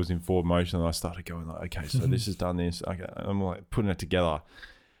rest of the world was in forward motion that I started going like, okay, so this has done this. Okay, I'm like putting it together,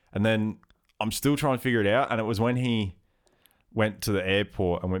 and then I'm still trying to figure it out. And it was when he went to the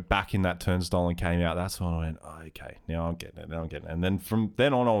airport and went back in that turnstile and came out. That's when I went, oh, okay, now I'm getting it. And then from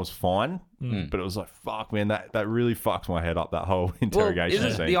then on, I was fine. But it was like, fuck, man, that really fucked my head up. That whole interrogation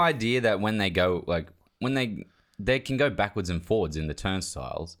isn't scene. the idea that when they go when they can go backwards and forwards in the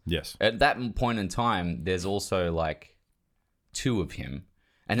turnstiles? Yes. At that point in time, there's also like 2 of him,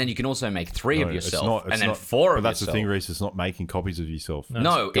 and then you can also make 3 of No, it's yourself, not- it's and then not- 4 But of that's yourself. the thing, Reece. It's not making copies of yourself.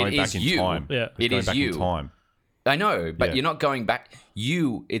 No, It's going it back is in you. time. Yeah. It's It going is back you. in time. I know, but Yeah. you're not going back.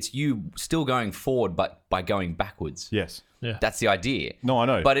 It's you still going forward, but by going backwards. Yes. Yeah. That's the idea. No, I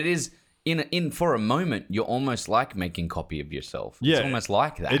know. But it is in for a moment. You're almost like making copy of yourself. Yeah, It's almost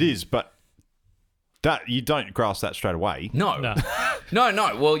like that. It is, but that you don't grasp that straight away. No. No.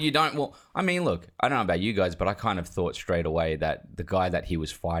 No. Well, you don't. Well, I mean, look, I don't know about you guys, but I kind of thought straight away that the guy that he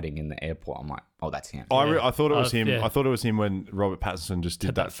was fighting in the airport, I'm like, oh, that's him. I thought it was him. yeah. I thought it was him when Robert Pattinson just did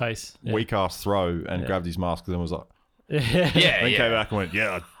Had that that face. Yeah. weak ass throw and grabbed his mask and then was like, Yeah. Yeah, then yeah. came back and went,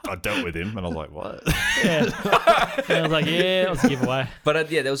 yeah, I dealt with him. And I was like, what? And I was like, yeah, that was a giveaway.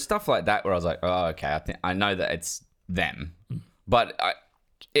 But yeah, there was stuff like that where I was like, oh, okay, I know that it's them. But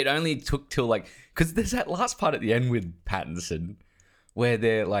it only took till like, because there's that last part at the end with Pattinson where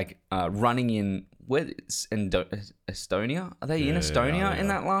they're like running in, Estonia? Are they in Estonia yeah. in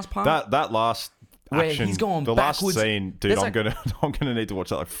that last part? that last Where action, he's going the backwards. last scene, dude, There's I'm gonna need to watch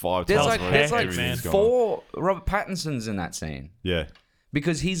that like 5 There's times. like, before there's like everything's gone. 4 Robert Pattinsons in that scene. Yeah.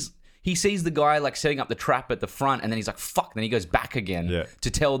 Because he sees the guy like setting up the trap at the front, and then he's like, fuck. Then he goes back again Yeah.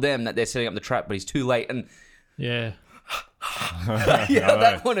 to tell them that they're setting up the trap, but he's too late. And Yeah. at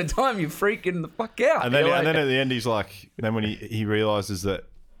that point in time, you're freaking the fuck out. And then, You're and like- then at the end, he's like, then when he realizes that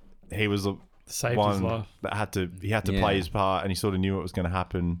he was the Saved his one life. that had to Yeah. play his part, and he sort of knew what was going to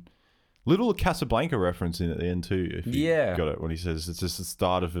happen. Little Casablanca reference in at the end too. If you Yeah. got it when he says it's just the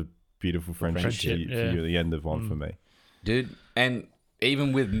start of a beautiful friendship, Friendship, for you yeah. at the end of one for me. dude, and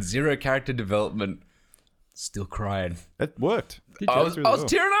even with 0 character development, still crying. It worked. I was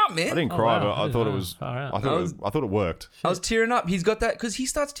tearing up, man. I didn't cry, wow. but I thought it Wow. was. Far out. I thought it worked. I was tearing up. He's got that because he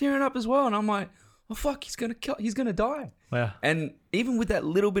starts tearing up as well, and I'm like, oh fuck, he's gonna die. Wow. And even with that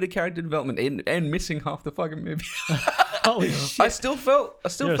little bit of character development and missing half the fucking movie, Holy shit. I still felt.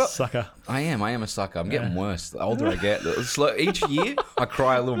 You're a sucker. I am a sucker. I'm getting worse. The older I get, each year I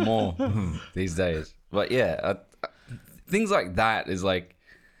cry a little more these days. But yeah, things like that is like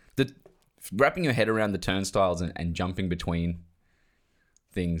the wrapping your head around the turnstiles and jumping between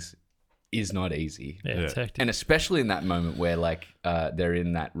things is not easy. Yeah, it's hectic. And especially in that moment where like they're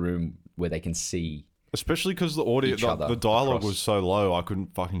in that room where they can see. Especially because the audio, Each other the dialogue across. was so low, I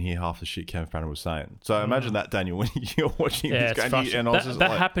couldn't fucking hear half the shit Kenneth Branagh was saying. So imagine that, Daniel, when you're watching Yeah, this it's game, frustrating. and I was just That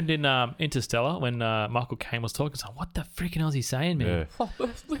like, happened in Interstellar when Michael Caine was talking. So what the freaking hell is he saying, man?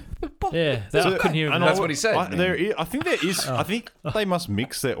 Yeah, I couldn't hear him. and That's what he said, man. I think there is. I think they must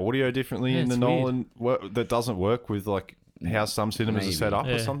mix their audio differently Yeah, in the it's weird. Nolan work, that doesn't work with like how some cinemas Maybe. are set up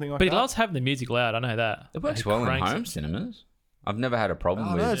Yeah. or something like but that. he loves having the music loud. I know that. It works He well in cranks it. home cinemas. I've never had a problem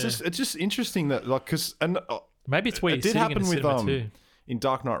I with don't know, it. it's just interesting that like because Maybe it's where it you're did sitting in happen the with cinema too. in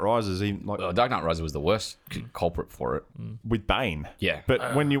Dark Knight Rises, even like Well, Dark Knight Rises was the worst culprit for it. with Bane. Yeah.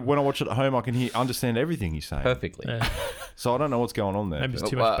 But when I watch it at home, I can understand everything he's saying. Perfectly. Yeah. So I don't know what's going on there. Maybe it's but-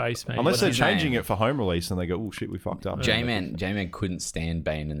 too much bass, maybe. Unless What's they're his changing name? it for home release and they go, oh shit, we fucked up. J-Man couldn't stand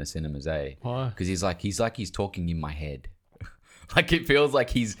Bane in the cinemas, eh? Why? Because he's like he's talking in my head. Like it feels like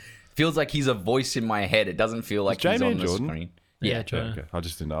he's a voice in my head. It doesn't feel like he's J-Man on the Jordan? screen. Yeah, Yeah. Jordan. Okay. I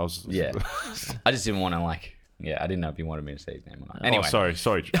just didn't know. I was Yeah. I just didn't want to like. Yeah, I didn't know if you wanted me to say his name or not. Anyway, Oh,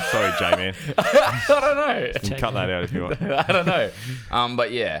 sorry, J-Man. I don't know. You can cut that out if you want. I don't know.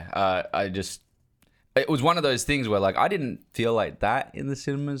 But yeah, it was one of those things where like I didn't feel like that in the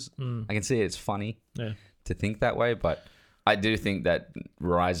cinemas. I can see it's funny Yeah. to think that way, but I do think that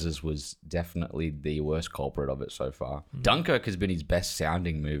Rises was definitely the worst culprit of it so far. Dunkirk has been his best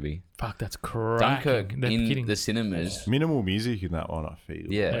sounding movie. Fuck, that's cracking. Dunkirk They're in kidding. the cinemas. Minimal music in that one, I feel.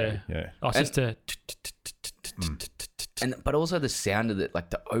 Yeah. Yeah. Oh, it's just a But also the sound of it,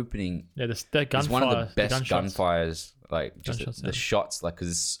 like the opening the is gunfire. one of the best gunshots. gunfires, like just Gunshots, the yeah. shots, like because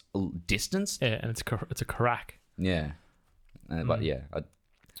it's distance. Yeah, and it's a crack. Yeah, but yeah,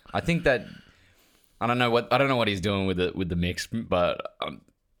 I think that I don't know what he's doing with the mix, but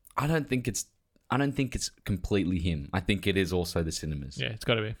I don't think it's completely him. I think it is also the cinemas. Yeah, it's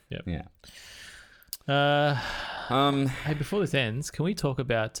got to be. Yeah. Yeah. Hey, before this ends, can we talk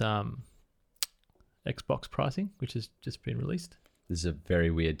about Xbox pricing, which has just been released? This is a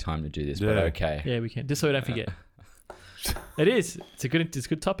very weird time to do this, but Yeah. okay. Yeah, we can. Just so we don't forget. It is. It's a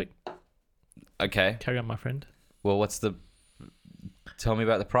good topic. Okay. Carry on, my friend. Well, tell me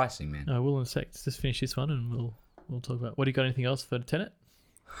about the pricing, man. We'll in a sec. Let's just finish this one and we'll talk about. What do you got? Anything else for Tenet?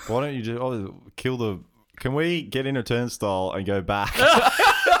 Why don't you kill the... Can we get in a turnstile and go back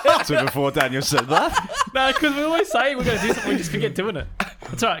to before Daniel said that? No, because we always say we're going to do something, we just forget doing it.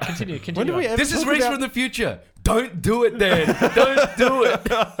 It's all right. Continue. When did we ever This is talk Reach about- from the future. Don't do it, then. Don't do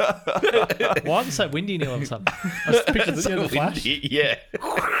it. Why was it so windy near all of a sudden? I was picturing the flash. Yeah.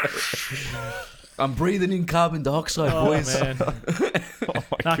 I'm breathing in carbon dioxide, Oh, boys. man.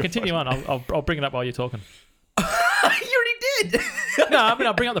 Continue on. I'll bring it up while you're talking. You already did. No, I mean,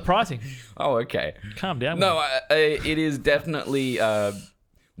 I'll bring up the pricing. Oh, okay. Calm down. No, it is definitely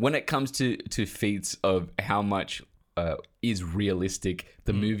when it comes to feats of how much is realistic,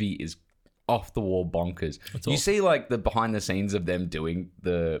 the movie is off the wall bonkers. You see like the behind the scenes of them doing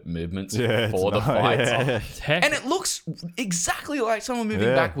the movements for the fights. It's hectic. And it looks exactly like someone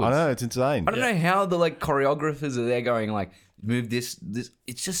moving backwards. I know, it's insane. I don't know how the like choreographers are there going like move this.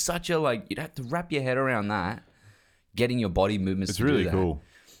 It's just such a like you'd have to wrap your head around that, getting your body movements. It's to really do that. cool.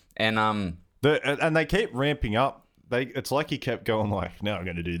 And And they keep ramping up. It's like he kept going like, now I'm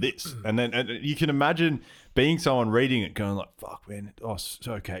going to do this. And you can imagine being someone reading it going like, fuck, man. Oh,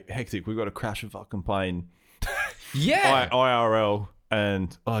 so okay, hectic. We've got to crash a fucking plane. yeah, IRL.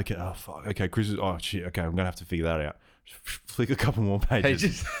 And, okay, oh, fuck. Okay, Chris is, oh, shit. Okay, I'm going to have to figure that out. Flick a couple more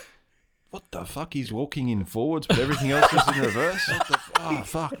pages. What the fuck? He's walking in forwards, but everything else is in reverse? What the oh,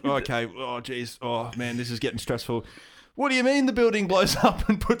 fuck. Okay. Oh, jeez. Oh, man, this is getting stressful. What do you mean the building blows up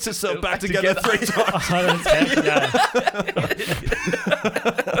and puts itself back together 3 times?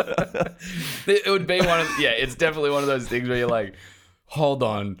 It would be one of it's definitely one of those things where you're like, hold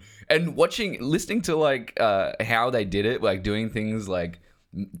on. And listening to like how they did it, like doing things like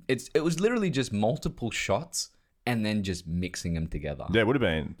it was literally just multiple shots and then just mixing them together. Yeah, it would have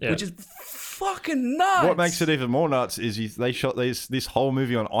been. Yeah. Which is fucking nuts. What makes it even more nuts is they shot this whole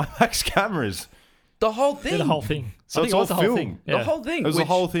movie on IMAX cameras. the whole thing. Yeah, the whole thing. So I it's think it all was the whole film. thing. The Yeah. whole thing. It was the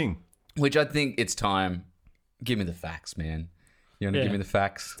whole thing. Which I think it's time. Give me the facts, man. You want to Yeah. give me the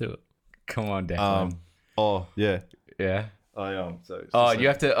facts? Do it. Come on, Declan. Oh, yeah. Yeah. So Oh, you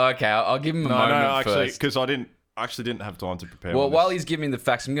have to. Okay, I'll give him a No, moment actually, first. because I actually didn't have time to prepare. Well, on while this. he's giving the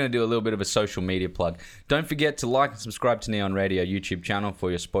facts, I'm going to do a little bit of a social media plug. Don't forget to like and subscribe to Neon Radio YouTube channel for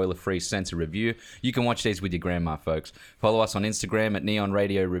your spoiler-free censor review. You can watch these with your grandma, folks. Follow us on Instagram at Neon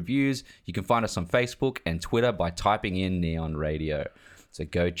Radio Reviews. You can find us on Facebook and Twitter by typing in Neon Radio. So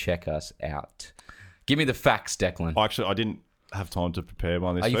go check us out. Give me the facts, Declan. Actually, I didn't have time to prepare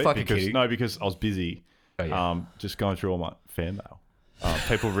one this Are you week fucking because kidding? no, because I was busy. Oh, yeah. Just going through all my fan mail.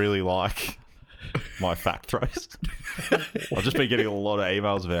 People really like my fact throws. I've just been getting a lot of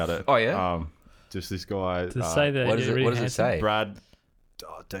emails about it. Oh, yeah? Just this guy. To say that What does you're it, really what does it handsome. say? Brad.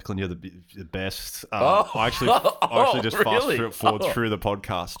 Oh, Declan, you're the best. Oh. I actually just really? fast forward through the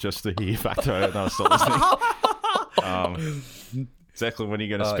podcast just to hear fact throw and I stopped listening. Exactly when you're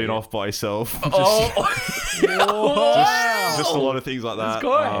going to spin yeah. off by yourself. Just a lot of things like that.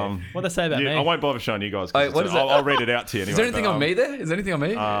 great. What they say about me? I won't bother showing you guys. Wait, what is it? I'll read it out to you anyway. Is there anything on me there? Is there anything on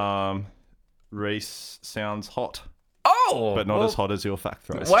me? Reese sounds hot, but not as hot as your fact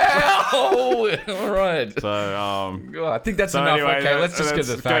throws. Wow! All right. So, Oh, I think that's so enough. anyway, Okay, let's just get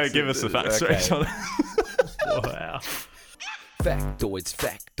the facts. Give us the facts. Okay. Reese, on- Wow.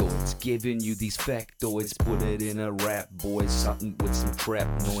 Factoids, giving you these factoids. Put it in a rap, boys. Something with some trap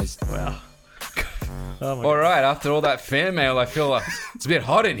noise. Wow. Oh my All God. right, after all that fan mail, I feel like it's a bit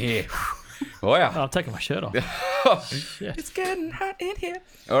hot in here. Wow. Oh, I'm taking my shirt off. Shit. It's getting hot in here.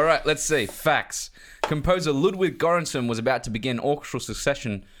 All right, let's see. Facts. Composer Ludwig Göransson was about to begin orchestral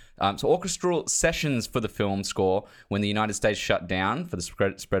sessions for the film score when the United States shut down for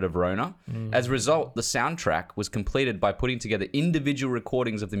the spread of Rona. As a result, the soundtrack was completed by putting together individual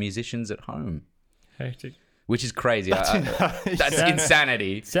recordings of the musicians at home, Hectic. which is crazy. That's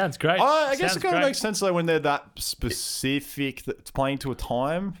insanity. Sounds great. I guess Sounds it kind of great. makes sense though when they're that specific that it's playing to a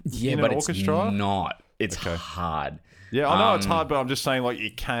time Yeah, in but an it's orchestra. not. It's hard. Yeah, I know it's hard, but I'm just saying like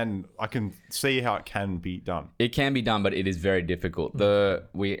I can see how it can be done. It can be done, but it is very difficult. I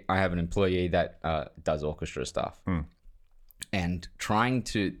have an employee that does orchestra stuff, and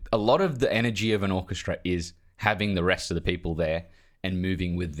a lot of the energy of an orchestra is having the rest of the people there and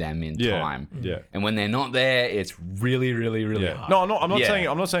moving with them in time. Yeah. And when they're not there, it's really, really, really Yeah. hard. No, I'm not Yeah. saying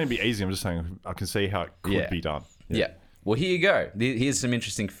it'd be easy. I'm just saying I can see how it could be done. Yeah. Well, here you go. Here's some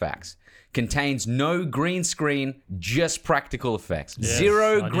interesting facts. Contains no green screen, just practical effects. Yes, I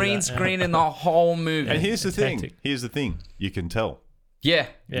Zero knew green that, yeah. screen in the whole movie. And here's the It's thing. hectic. You can tell. Yeah.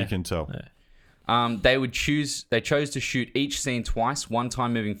 You can tell. Yeah. They chose to shoot each scene twice, one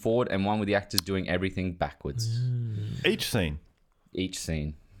time moving forward and one with the actors doing everything backwards. Each scene. Each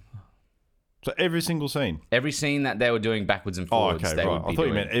scene. So every single scene. Every scene that they were doing backwards and forwards, okay, they right. would be I thought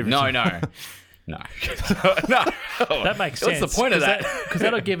you doing. meant every No, single- no. No. No. That makes sense. What's the point of that? Because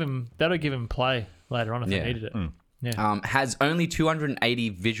that'll give him play later on if he needed it. Yeah. Has only 280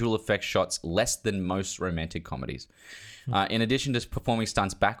 visual effects shots, less than most romantic comedies. In addition to performing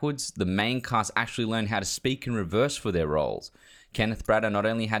stunts backwards, the main cast actually learned how to speak in reverse for their roles. Kenneth Branagh not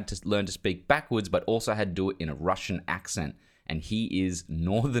only had to learn to speak backwards, but also had to do it in a Russian accent. And he is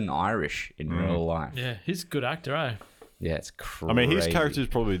Northern Irish in real life. Yeah, he's a good actor, eh? Yeah, it's crazy. I mean, his character is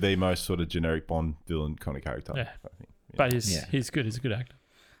probably the most sort of generic Bond villain kind of character. Yeah. I think. But he's good. He's a good actor.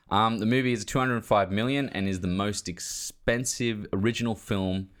 The movie is $205 million and is the most expensive original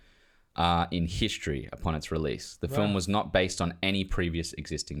film in history upon its release. The film was not based on any previous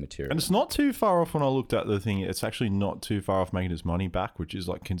existing material. And it's not too far off when I looked at the thing. It's actually not too far off making its money back, which is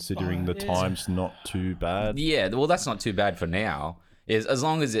like considering the times not too bad. Yeah, well, that's not too bad for now. Is as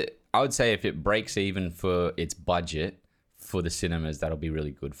long as I would say if it breaks even for its budget for the cinemas, that'll be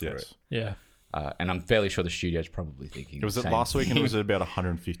really good for it. Yeah. And I'm fairly sure the studio's probably thinking. Was the it same last week and it thing. was at about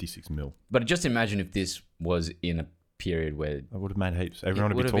 156 mil. But just imagine if this was in a period where I would have made heaps.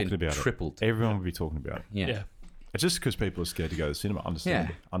 Everyone would would be have talking been about tripled. it. Everyone would be talking about it. yeah. Yeah. It's just because people are scared to go to the cinema.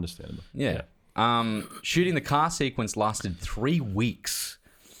 Understandable. Understandable. Yeah. Shooting the car sequence lasted 3 weeks,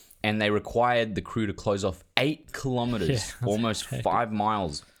 and they required the crew to close off 8 kilometers, Yeah, that's almost hectic. 5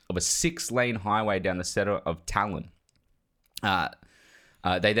 miles, of a 6-lane highway down the center of Tallinn.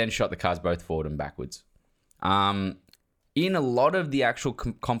 They then shot the cars both forward and backwards. In a lot of the actual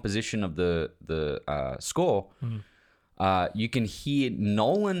composition of the score, you can hear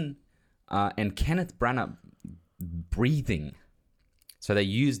Nolan and Kenneth Branagh breathing. So they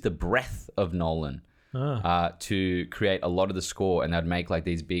used the breath of Nolan to create a lot of the score, and they'd make like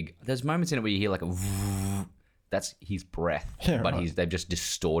these big. There's moments in it where you hear like a. That's his breath, but they've just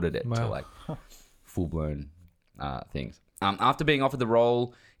distorted it to like full blown things. After being offered the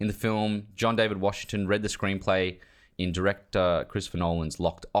role in the film, John David Washington read the screenplay in director Christopher Nolan's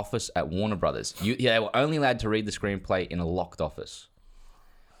locked office at Warner Brothers. They were only allowed to read the screenplay in a locked office.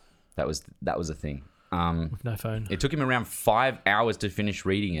 That was a thing. With no phone. It took him around 5 hours to finish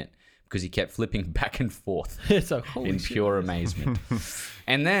reading it because he kept flipping back and forth It's like, holy in shit. pure amazement.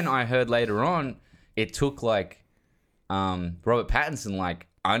 And then I heard later on, it took like Robert Pattinson like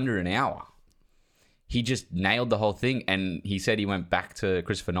under an hour. He just nailed the whole thing, and he said he went back to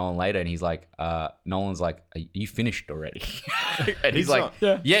Christopher Nolan later, and he's like, Nolan's like, "Are you finished already?" And he's like,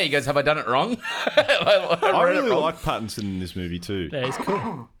 not. yeah. He goes, "Have I done it wrong?" I really like Pattinson in this movie too. Yeah, he's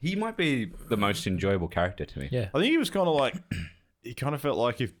cool. He might be the most enjoyable character to me. Yeah. I think he was kind of like, he kind of felt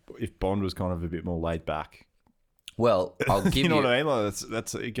like if Bond was kind of a bit more laid back. Well, I'll give You know what I mean? Like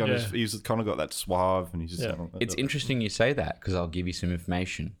that's he kind of, Yeah. he's kind of got that suave, and he's just. Yeah. It's interesting you say that because I'll give you some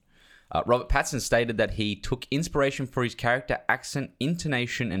information. Robert Pattinson stated that he took inspiration for his character accent,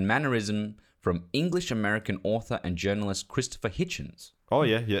 intonation, and mannerism from English-American author and journalist Christopher Hitchens. Oh,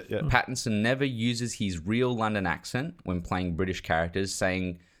 yeah. Pattinson never uses his real London accent when playing British characters,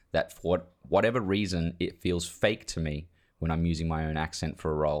 saying that for whatever reason, it feels fake to me when I'm using my own accent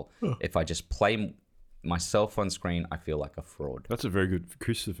for a role. If I just play myself on screen, I feel like a fraud. That's a very good...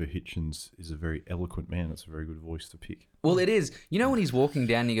 Christopher Hitchens is a very eloquent man. That's a very good voice to pick. Well, it is. You know when he's walking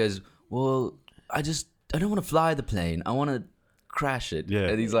down, he goes, well, I don't want to fly the plane. I want to crash it. Yeah.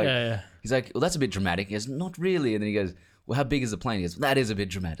 And he's like, Yeah. he's like, well, that's a bit dramatic. He goes, not really. And then he goes, well, how big is the plane? He goes, that is a bit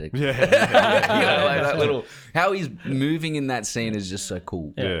dramatic. Yeah. You know, like that little, how he's moving in that scene is just so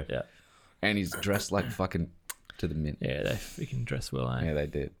cool. Yeah. Yeah. And he's dressed like fucking to the mint. Yeah, they freaking dress well, eh? Yeah, they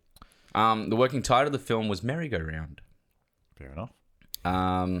did. The working title of the film was Merry-Go-Round. Fair enough.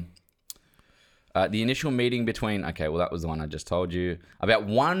 The initial meeting between... Okay, well, that was the one I just told you. About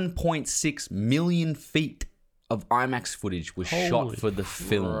 1.6 million feet of IMAX footage was shot Holy for the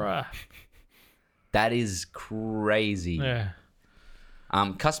film. crap. That is crazy. Yeah.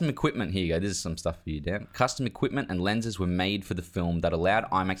 Custom equipment, here you go. This is some stuff for you, Dan. Custom equipment and lenses were made for the film that allowed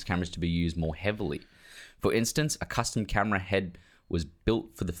IMAX cameras to be used more heavily. For instance, a custom camera head was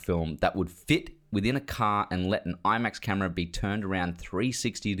built for the film that would fit within a car and let an IMAX camera be turned around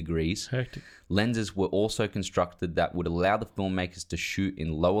 360 degrees. Hectic. Lenses were also constructed that would allow the filmmakers to shoot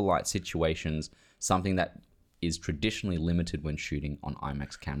in lower light situations, something that is traditionally limited when shooting on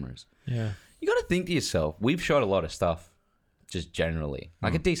IMAX cameras. Yeah. You got to think to yourself, we've shot a lot of stuff, just generally,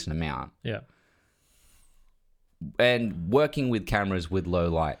 like a decent amount. Yeah. And working with cameras with low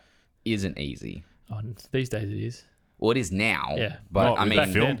light isn't easy. Oh, these days it is. Well, it is now. Yeah. But Not I with mean,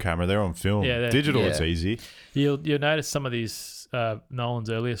 the film then- camera. They're on film. Yeah, Digital, yeah. it's easy. You'll notice some of these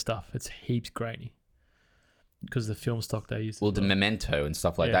Nolan's earlier stuff. It's heaps grainy because the film stock they use. well, the Memento and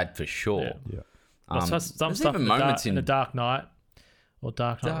stuff like Yeah. that for sure. Yeah. Yeah. Some there's stuff even moments in the Dark Knight or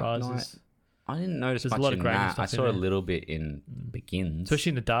Dark Knight Dark Rises, Knight. I didn't notice There's a much lot of in grainy that. I stuff in saw a there. little bit in Begins. especially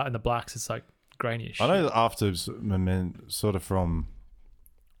in the dark and the blacks. It's like grainy. I know that after sort of from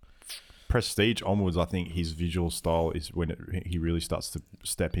Prestige onwards, I think his visual style is when he really starts to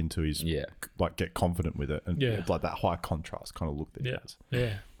step into his, Yeah. like, get confident with it. And Yeah. it's like that high contrast kind of look that he Yeah. has.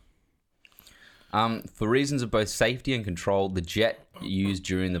 Yeah. For reasons of both safety and control, the jet used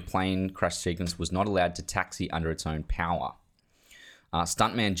during the plane crash sequence was not allowed to taxi under its own power.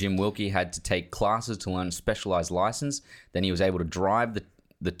 Stuntman Jim Wilkie had to take classes to learn a specialized license. Then he was able to drive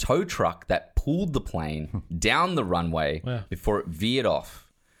the tow truck that pulled the plane down the runway Wow. before it veered off.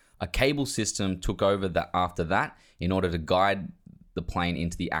 A cable system took over after that in order to guide the plane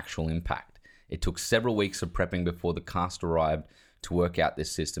into the actual impact. It took several weeks of prepping before the cast arrived to work out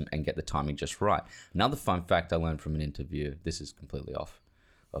this system and get the timing just right. Another fun fact I learned from an interview, this is completely off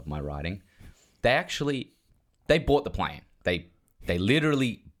of my writing. They bought the plane. They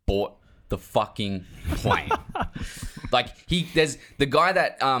literally bought the fucking plane. Like there's the guy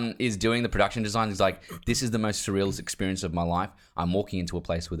that is doing the production design. He's like, this is the most surreal experience of my life. I'm walking into a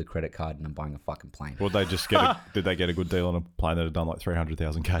place with a credit card and I'm buying a fucking plane. Well, they just did they get a good deal on a plane that had done like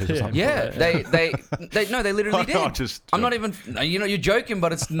 300,000 Ks or something? Yeah, they literally did. I'm just I'm not even, you're joking,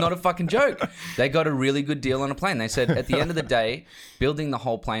 but it's not a fucking joke. They got a really good deal on a plane. They said at the end of the day, building the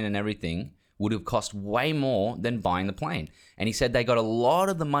whole plane and everything would have cost way more than buying the plane. And he said they got a lot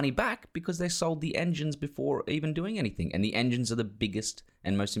of the money back because they sold the engines before even doing anything. And the engines are the biggest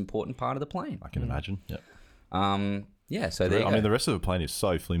and most important part of the plane. I can imagine. Yeah. So there you go. I mean, the rest of the plane is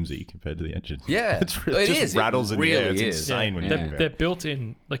so flimsy compared to the engine. Yeah. it It just is. It rattles in the air. really It's is. insane when you think They're about it. built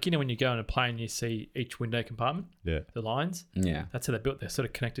in, like, when you go on a plane, you see each window compartment, Yeah. the lines. Yeah. That's how they're built. They're sort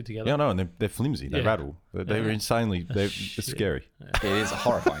of connected together. Yeah, I know, and they're flimsy. They Yeah. rattle. They're insanely. It's scary. It is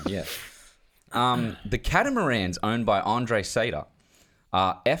horrifying, yeah. The catamarans owned by Andre Sater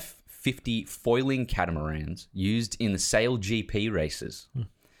are F50 foiling catamarans used in the Sail GP races.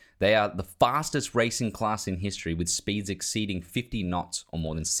 They are the fastest racing class in history with speeds exceeding 50 knots or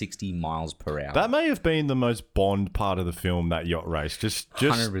more than 60 miles per hour. That may have been the most Bond part of the film. That yacht race, just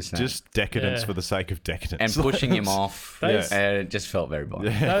 100%. decadence Yeah. for the sake of decadence, and pushing him off. Those- And it just felt very Bond.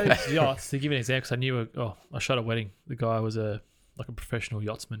 Those yachts, to give you an example, 'cause I knew I shot a wedding. The guy was a professional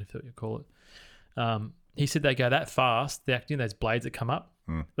yachtsman, if you call it. He said they go that fast, those blades that come up,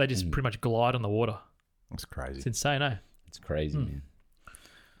 they just pretty much glide on the water. That's crazy. It's insane, eh? It's crazy, man.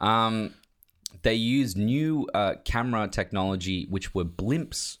 They used new camera technology, which were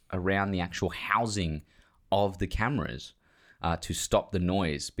blimps around the actual housing of the cameras to stop the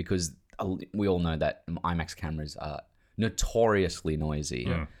noise, because we all know that IMAX cameras are notoriously noisy.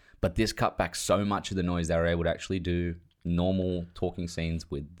 But this cut back so much of the noise they were able to actually do normal talking scenes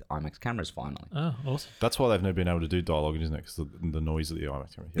with IMAX cameras finally. Oh, awesome. That's why they've never been able to do dialogue, isn't it? Because the noise of the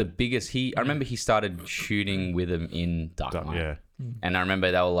IMAX camera. The biggest I remember he started shooting with them in Dark Knight. Yeah. And I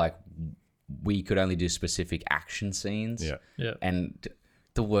remember they were like, we could only do specific action scenes. Yeah. Yeah. And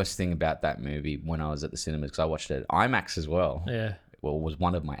the worst thing about that movie when I was at the cinemas, because I watched it at IMAX as well. Yeah. Well, it was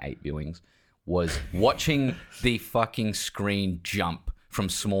one of my 8 viewings, was watching the fucking screen jump from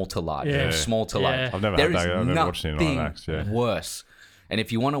small to large. Yeah. From small to Yeah. large. I've never There had is that. I've never watched it in nothing IMAX. Yeah. worse. And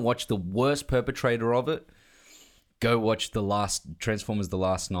if you want to watch the worst perpetrator of it, go watch Transformers The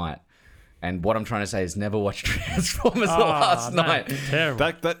Last Night. And what I'm trying to say is never watch Transformers The Last man, Night.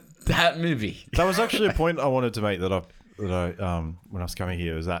 Terrible. That movie. That was actually a point I wanted to make that I when I was coming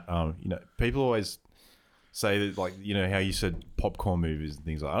here, is that people always say that, like, how you said popcorn movies and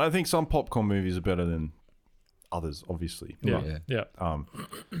things like that. I don't think some popcorn movies are better than others, obviously. Yeah. Right? Yeah. I'm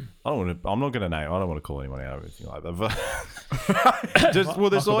not going to name. I don't want to call anyone out or anything like that. But there's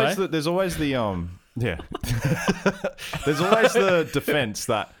Michael always Bay? there's always the yeah. There's always the defense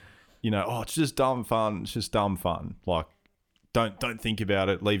that it's just dumb fun. It's just dumb fun. Like, don't think about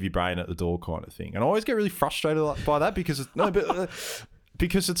it. Leave your brain at the door, kind of thing. And I always get really frustrated by that because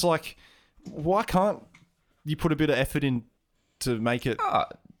because it's like, why can't you put a bit of effort in to make it?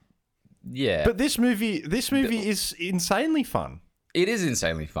 Yeah. But this movie is insanely fun. It is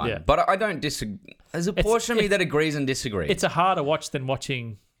insanely fun. Yeah. But I don't disagree. There's a portion of me that agrees and disagrees. It's a harder watch than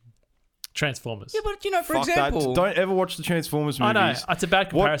watching Transformers. Yeah, but for Fuck example... that. Don't ever watch the Transformers movies. I know. It's a bad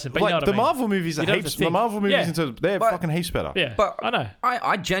comparison, but you know what I the mean. Marvel movies are You don't have heaps. to The think. Marvel movies, Yeah. they're But- fucking heaps better. Yeah. But I know.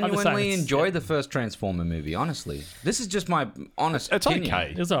 I genuinely it's- enjoyed the first Transformer movie, honestly. This is just my honest It's opinion.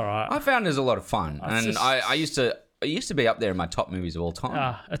 okay. It's all right. I found it was a lot of fun. And just- I used to be up there in my top movies of all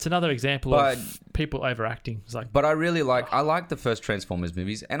time. It's another example of people overacting. It's like, But I really like the first Transformers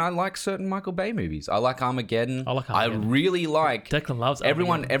movies, and I like certain Michael Bay movies. I like Armageddon. I like Armageddon. I really like Declan loves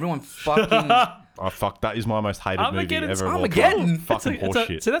everyone. Armageddon. Everyone fucking. Oh fuck, that is my most hated movie Armageddon's ever. of all Armageddon? time. Fucking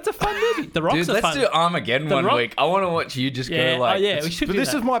horseshit. So that's a fun movie. The Rock's Dude, a let's fun. do Armageddon The one Rock- week. I want to watch you just Yeah, go like. we should But do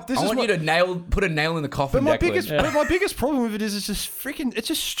this that. is my. This I is want my, you to put a nail in the coffin. But my Declan. biggest problem with it is it's just freaking. It's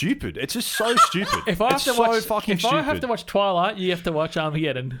just stupid. It's just so stupid. If I have it's to so watch, fucking if stupid. I have to watch Twilight, you have to watch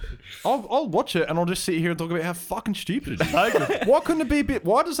Armageddon. I'll watch it and I'll just sit here and talk about how fucking stupid it is. Why couldn't it be a bit?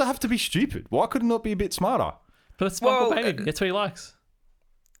 Why does it have to be stupid? Why could it not be a bit smarter? But it's Well, Michael Bay movie. That's what he likes.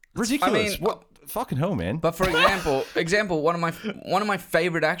 Ridiculous. mean, what? Fucking hell, man. But for example, one of my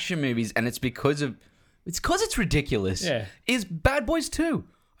favorite action movies, and it's because it's ridiculous. Yeah. Is Bad Boys 2.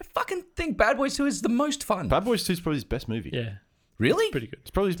 I fucking think Bad Boys 2 is the most fun. Bad Boys 2 is probably his best movie. Yeah, Really? pretty good.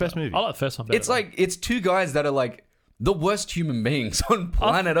 It's probably his best movie. I like the first one better. It's like it's two guys that are like the worst human beings on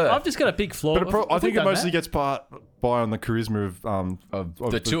planet Earth. I've just got a big flaw. But I think We've it done mostly that. gets by on the charisma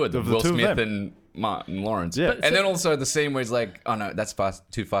of the two of them, Will two of Smith them. and Martin Lawrence. Yeah. And then also the scene where he's like, oh no, that's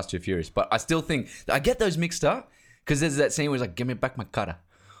Too Fast, Too Furious. But I still think, I get those mixed up because there's that scene where he's like, give me back my cutter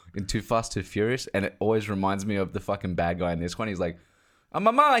in Too Fast, Too Furious. And it always reminds me of the fucking bad guy in this one. He's like, oh,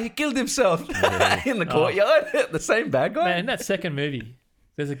 mama, he killed himself in the courtyard. The same bad guy? Man, in that second movie,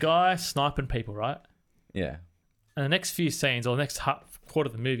 there's a guy sniping people, right? Yeah. And the next few scenes, or the next quarter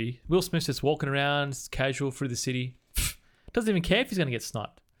of the movie, Will Smith's just walking around, casual through the city. Doesn't even care if he's going to get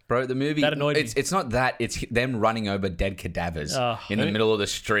sniped. Bro, the movie, That annoyed me. it's not that, it's them running over dead cadavers in the middle of the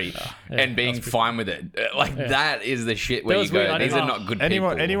street and being that's pretty fine with it. Like, that is the shit where That you was weird. go, I these didn't- are not good people.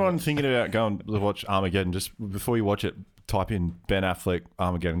 Anyone thinking about going to watch Armageddon, just before you watch it, type in Ben Affleck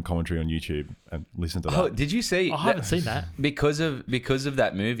Armageddon commentary on YouTube and listen to that. Oh, did you see? I haven't seen that. Because of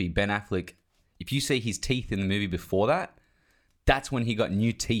that movie, Ben Affleck, if you see his teeth in the movie before that, that's when he got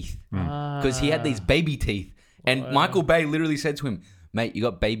new teeth. Because he had these baby teeth. And Michael Bay literally said to him, mate, you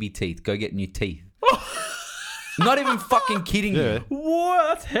got baby teeth. Go get new teeth. Not even fucking kidding Yeah. you. Whoa,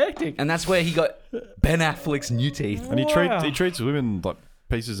 that's hectic. And that's where he got Ben Affleck's new teeth. And he Wow. treats women like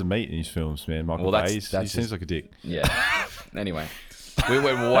pieces of meat in his films, man. Michael Well, Bay, that's he his- seems like a dick. Yeah. Anyway, we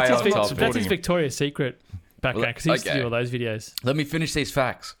went way That's off his, topic. that's his Victoria's Secret background because he used to Okay. do all those videos. Let me finish these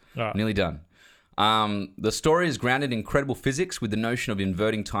facts. All right. Nearly done. The story is grounded in incredible physics with the notion of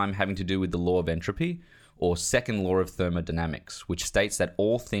inverting time having to do with the law of entropy or second law of thermodynamics, which states that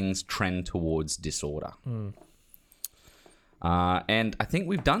all things trend towards disorder. And I think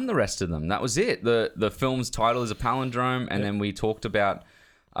we've done the rest of them. That was it. The film's title is a palindrome, and then we talked about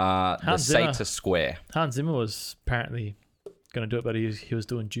the Hans Zimmer. Sata Square. Hans Zimmer was apparently going to do it, but he was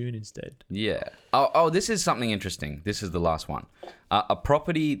doing Dune instead. Yeah. Oh, this is something interesting. This is the last one. A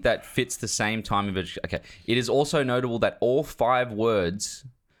property that fits the same time of it. Okay. It is also notable that all 5 words,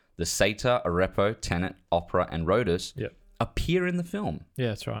 the Sata, Arepo, Tenet, Opera, and Rhodos, Yep. appear in the film. Yeah,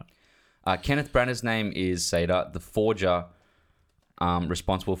 that's right. Kenneth Branagh's name is Seda. The forger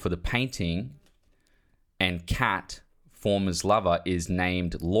responsible for the painting and Kat, former's lover, is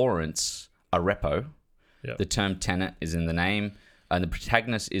named Lawrence Arepo. Yep. The term tenant is in the name. And the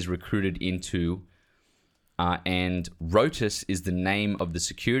protagonist is recruited into... and Rotus is the name of the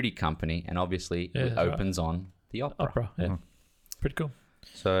security company. And obviously, it opens on the opera. Yeah. Pretty cool.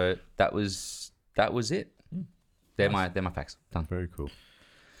 So that was it. They're my facts. Done. Very cool.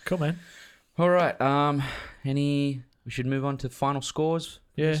 Cool, man. All right. We should move on to final scores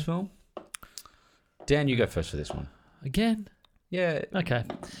for this film. Dan, you go first for this one. Again? Yeah. Okay.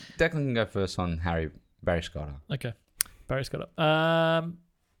 Declan can go first on Barry Scott. Okay. Barry Scott.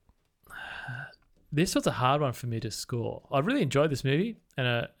 This was a hard one for me to score. I really enjoyed this movie,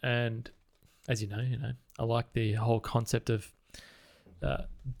 and as you know, I like the whole concept of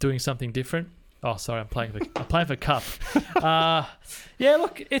doing something different. Oh, sorry, I'm playing for Cup. Yeah,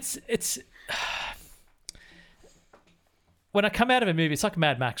 look, it's when I come out of a movie, it's like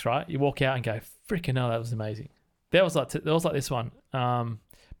Mad Max, right? You walk out and go, freaking hell, that was amazing. There was like this one.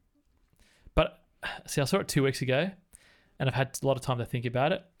 But see, I saw it 2 weeks ago, and I've had a lot of time to think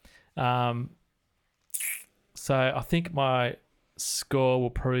about it. So I think my score will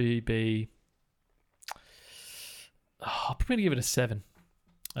probably be... I'll probably give it a 7.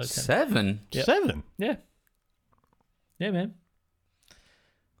 out of 10. 7? Yep. 7? Yeah. Yeah, man.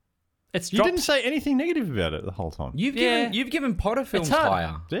 It's You dropped. didn't say anything negative about it the whole time. You've given Potter films hard.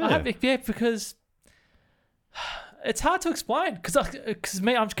 higher. Yeah. I have, because it's hard to explain. Because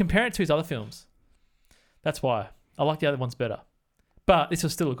me, I'm comparing it to his other films. That's why. I like the other ones better. But this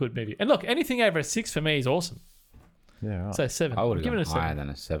was still a good movie. And look, anything over a 6 for me is awesome. Yeah, right. So 7. I would have Give given it a 7. higher than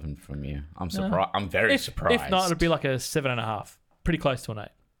a 7 from you. I'm surprised. I'm very surprised. If not, it'd be like a 7.5. Pretty close to an 8.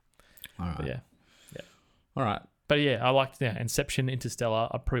 All right. But yeah. All right. But yeah, I liked Inception, Interstellar.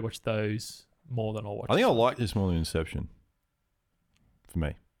 I'd probably watch those more than I'll watch. I think I like this more than Inception. For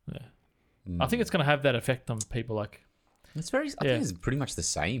me. Yeah. I think it's going to have that effect on people. Like, I think it's pretty much the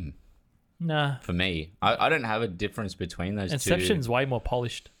same nah. for me. I don't have a difference between those Inception's way more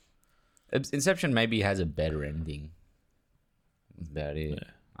polished. two. Inception maybe has a better ending. That's about it. Yeah.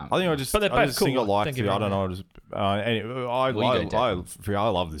 I think I just, But they're I both just think I cool, like don't get the, me I don't wrong. know. Just, anyway, I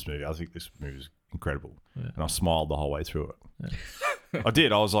love this movie. I think this movie is incredible. Yeah. And I smiled the whole way through it. I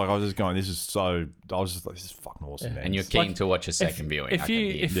did. I was just going, this is fucking awesome, man. And you're keen to watch a second viewing. If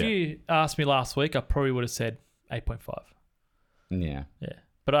you asked me last week, I probably would have said 8.5. Yeah. Yeah.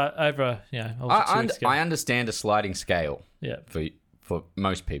 But I understand a sliding scale Yeah. for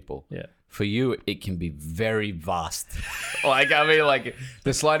most people. Yeah. For you, it can be very vast. The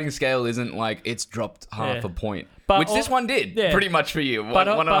sliding scale isn't like it's dropped half Yeah. a point, But which this one did pretty much for you. One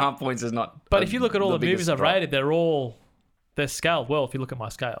and a half points is not. But if you look at all the biggest movies I've drop. rated, they're scaled well. If you look at my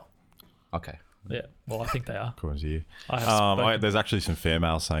scale, Okay. yeah. Well, I think they are. According to you. I have spoken. There's actually some fair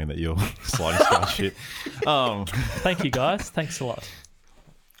mail saying that you're sliding scale shit. Thank you, guys. Thanks a lot.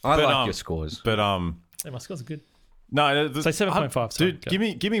 I But, like your scores. But Yeah, my scores are good. no, Say 7.5. sorry.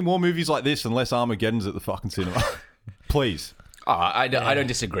 dude, give me more movies like this and less Armageddon's at the fucking cinema, please. I don't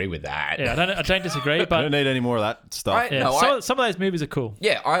disagree with that. Yeah, I don't disagree, I but don't need any more of that stuff. yeah, No, some of those movies are cool.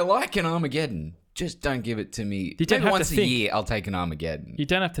 Yeah, I like an Armageddon. Just don't give it to me. You don't Maybe have to once a think. year, I'll take an Armageddon. You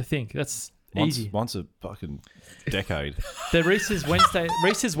don't have to think. That's easy. Once a fucking decade. The Reese's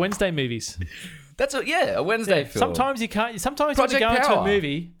Wednesday movies. That's a Wednesday film. Sometimes you can't. Sometimes you Project go into a Power.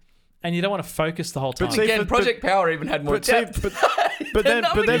 movie and you don't want to focus the whole time. But see, Again, Project Power even had more But see, depth. but then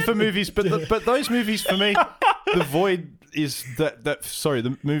for movies, but those movies for me, the void is that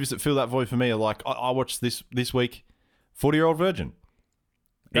the movies that fill that void for me are like I watched this week, 40-Year-Old Virgin.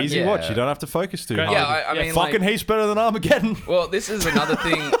 Easy Yeah. watch. You don't have to focus too Great. hard. Yeah, I mean, fucking heaps better than Armageddon. Well, this is another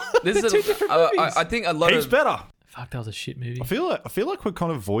thing. This is two different movies. I think a lot Heaps of better. Fuck, that was a shit movie. I feel like we're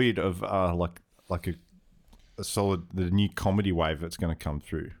kind of void of like a solid the new comedy wave that's going to come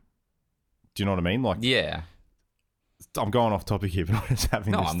through. Do you know what I mean? Like, yeah. I'm going off topic here, but I'm just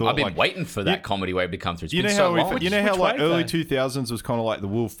having No, this I've thought. been like, waiting for that comedy wave to come through. It's you been know so how long. you know how which like wave, early though? 2000s was kind of like the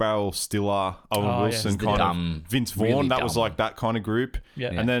Will Ferrell, Stiller, Owen Oh, yeah. Wilson The kind dumb, of Vince Vaughn. really That was dumb. like that kind of group. Yeah.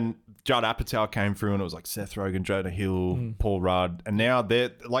 And then Judd Apatow came through, and it was like Seth Rogen, Jonah Hill, Paul Rudd, and now they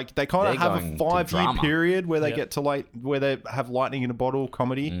kind of They're have a going to 5-year drama. period where they Yeah. get to where they have lightning in a bottle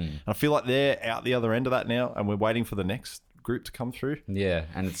comedy. And I feel like they're out the other end of that now, and we're waiting for the next group to come through. Yeah,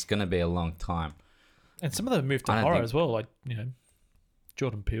 and it's going to be a long time. And some of them moved to I don't horror think- as well. Like,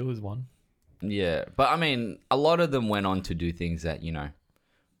 Jordan Peele is one. Yeah, but I mean, a lot of them went on to do things that,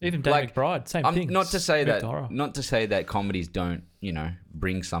 Even Danny Like, McBride, same thing. not to say Moved that to horror. not to say that comedies don't,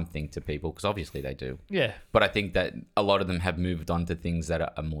 bring something to people, because obviously they do. Yeah. But I think that a lot of them have moved on to things that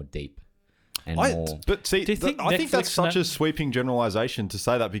are more deep and more. But see, Do you think I think that's Netflix such and a sweeping generalization to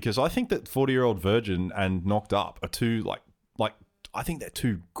say that, because I think that 40-Year-Old Virgin and Knocked Up are two like I think they're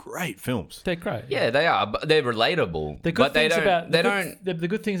two great films. They're great. Yeah, they are, but they're relatable. The good but they things don't. about They don't. the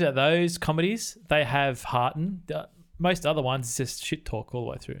good things about those comedies, they have heart. And most other ones is just shit talk all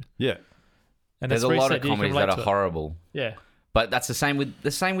the way through. Yeah. And There's a that's lot where of you can comedies relate that are to it. horrible. Yeah. But that's the same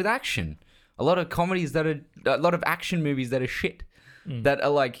with action. A lot of comedies that are a lot of action movies that are shit. That are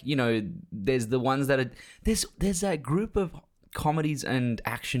like, there's the ones that are there's that group of comedies and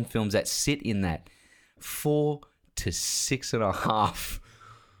action films that sit in that 4 to 6.5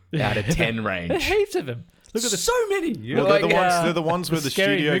 out of 10 range. There's heaps of them. Look at the So many. Well, they're the ones where the the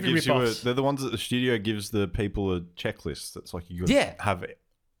scary studio movie gives rip-offs. they're the ones that the studio gives the people a checklist. That's like you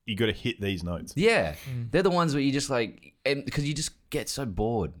got to hit these notes. Yeah, they're the ones where you just like, and because you just get so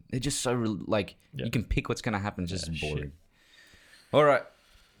bored. They're just so like you can pick what's going to happen. It's just boring. All right,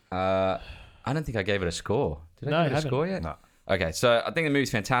 I don't think I gave it a score. Did I give it a score yet? No. Okay, so I think the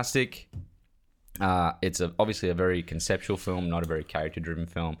movie's fantastic. It's obviously a very conceptual film, not a very character-driven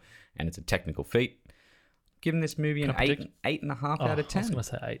film, and it's a technical feat. Giving this movie an 8.5 out of 10. I was going to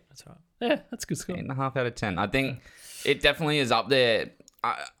say 8. That's all right. Yeah, that's a good score. 8.5 out of 10. I think it definitely is up there.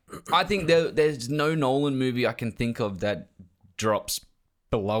 I think there's no Nolan movie I can think of that drops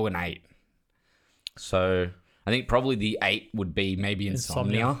below an 8. So I think probably the 8 would be maybe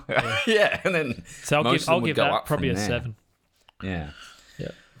Insomnia. Yeah, and then So I'll give that probably a there. 7. Yeah. Yeah.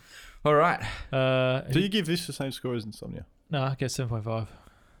 All right. Do you give this the same score as Insomnia? No, I guess 7.5. Oh,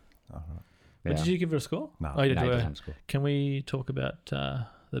 right. But did you give it a score? No. Oh, you didn't No, do it a- doesn't have a score. Can we talk about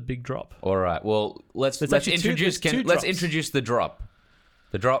the big drop? All right. Well, let's actually introduce there's two let's drops. introduce the drop.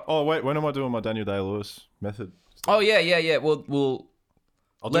 The drop. Oh, wait. When am I doing my Daniel Day-Lewis method? Oh yeah. We'll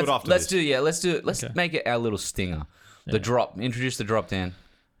I'll do it after this. Let's do it. Let's Okay. make it our little stinger. The drop. Introduce the drop, Dan.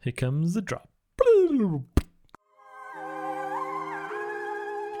 Here comes the drop.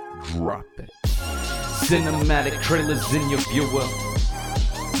 Drop it. Cinematic trailers in your viewer.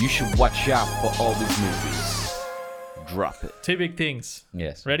 You should watch out for all these movies. Drop it. 2 big things.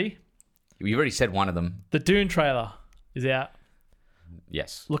 Yes. Ready? You already said one of them. The Dune trailer is out.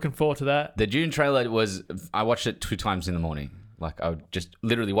 Yes. Looking forward to that. The Dune trailer I watched it 2 times in the morning. Like I just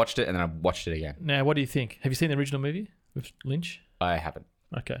literally watched it and then I watched it again. Now, what do you think? Have you seen the original movie with Lynch? I haven't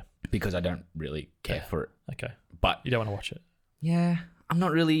Okay. because I don't really care for it. Okay. But You don't want to watch it. yeah, I'm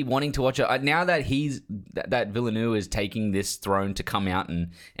not really wanting to watch it. Now that that Villeneuve is taking this throne to come out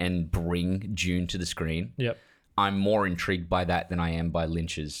and bring Dune to the screen, Yep. I'm more intrigued by that than I am by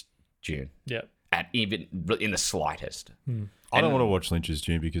Lynch's Dune. Yep. At even in the slightest. I don't want to watch Lynch's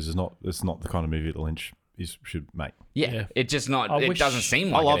Dune because it's not the kind of movie that Lynch should make. Yeah, Yeah. it's just not. I It wish- doesn't seem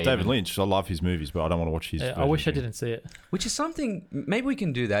I like love it David even. Lynch. I love his movies, but I don't want to watch his. Yeah, I version wish I of Dune. didn't see it. Which is something. Maybe we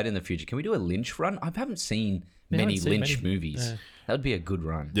can do that in the future. Can we do a Lynch run? I haven't seen Yeah, I many haven't seen Lynch many. movies. Yeah. That would be a good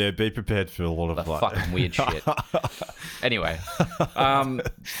run. Yeah, be prepared for a lot of The like. fucking weird shit. Anyway,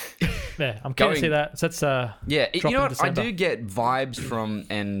 Yeah, I'm keen to see that. So that's yeah, you drop know in what? I December. do get vibes from,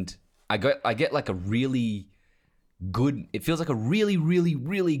 and I get like a really good. It feels like a really, really,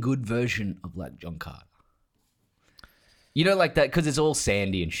 really good version of like John Carter. You know, like that because it's all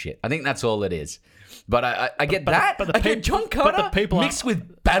sandy and shit. I think that's all it is. But I get that. but the I get peop- John but the Carter people mixed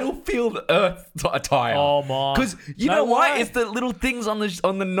with Battlefield Earth attire. Oh my! Because you No know why? way. It's the little things on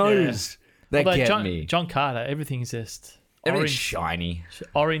the nose that Although get me. John Carter, everything's just Everything's orange, shiny,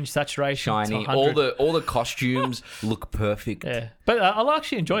 orange saturation, to shiny. 100. All the costumes look perfect. Yeah, but I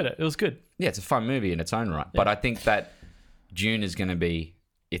actually enjoyed it. It was good. Yeah, it's a fun movie in its own right. But I think that Dune is going to be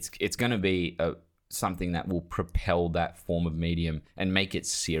it's going to be something that will propel that form of medium and make it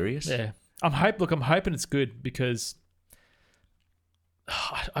serious. Yeah, I'm hoping it's good because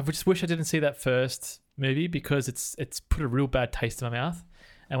I just wish I didn't see that first movie because it's put a real bad taste in my mouth.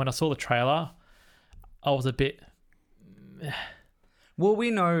 And when I saw the trailer, I was a bit. Well,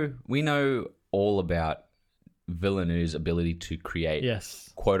 we know all about Villeneuve's ability to create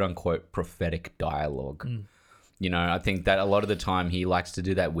Yes. quote unquote prophetic dialogue. You know, I think that a lot of the time he likes to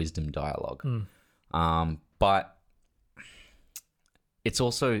do that wisdom dialogue. But it's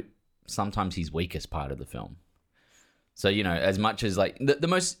also sometimes his weakest part of the film. So, you know, as much as like the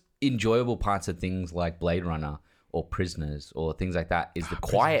most enjoyable parts of things like Blade Runner or Prisoners or things like that is the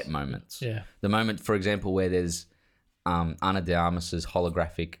quiet moments. Yeah. The moment, for example, where there's Ana de Armas's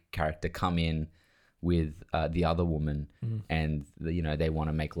holographic character come in with the other woman, and they want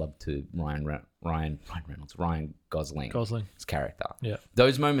to make love to Ryan Gosling's character. Yeah.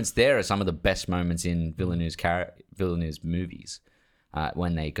 Those moments there are some of the best moments in Villeneuve's movies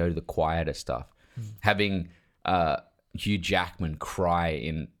when they go to the quieter stuff. Having Hugh Jackman cry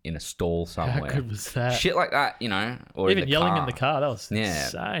in a stall How somewhere. good was that? Shit like that, or Even in the yelling car. in the car, that was Yeah.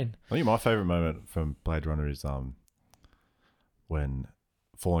 insane. I think my favorite moment from Blade Runner is when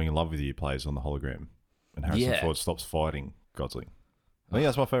Falling in Love with You plays on the hologram and Harrison Yeah. Ford stops fighting Gosling. I think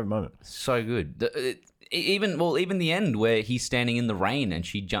that's my favorite moment. So good. Even the end where he's standing in the rain and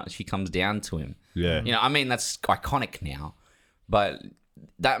she comes down to him. Yeah. I mean, that's iconic now. But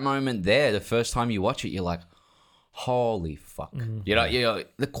that moment there, the first time you watch it, you're like, holy fuck.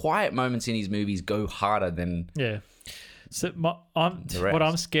 The quiet moments in his movies go harder than... Yeah. So rest. what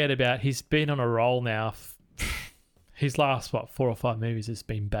I'm scared about, he's been on a roll now. His last, 4 or 5 movies has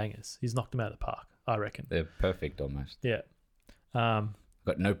been bangers. He's knocked them out of the park, I reckon. They're perfect almost. Yeah.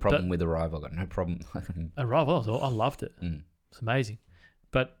 Got no problem with Arrival. Got no problem. Arrival, I loved it. It's amazing.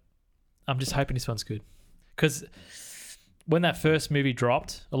 But I'm just hoping this one's good. Because when that first movie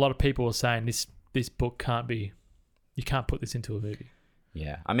dropped, a lot of people were saying this book can't be... You can't put this into a movie.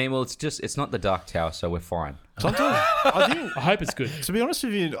 Yeah. I mean, well, it's not The Dark Tower, so we're fine. Sometimes I hope it's good. to be honest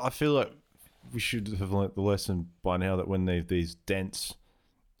with you, I feel like we should have learnt the lesson by now that when they're these dense,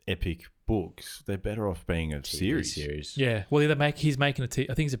 epic books, they're better off being a series. Yeah. Well, he's making I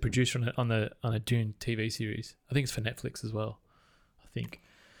think he's a producer on a Dune TV series. I think it's for Netflix as well. I think.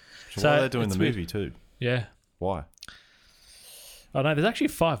 So why are they doing the movie too? Yeah. Why? I know. There's actually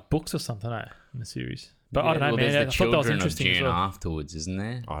 5 books or something in the series. But I don't know, well, man. There's I the thought that was Children of interesting as Dune well. afterwards, isn't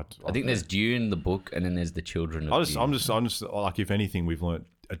there? I think there's Dune, the book, and then there's the Children of Dune. I'm just like, if anything, we've learnt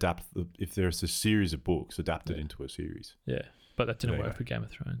if there's a series of books, adapt it into a series. Yeah. But that didn't There you work go. for Game of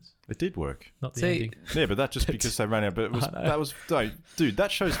Thrones. It did work. Not the See, ending. Yeah, but that's just because they ran out. But dude,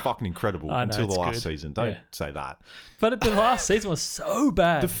 that show's fucking incredible I know, until the it's last good. season. Don't Yeah. say that. But the last season was so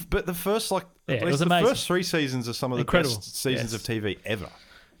bad. But the first Yeah, it at least was the amazing. first 3 seasons are some of the Incredible. best seasons Yes. of TV ever.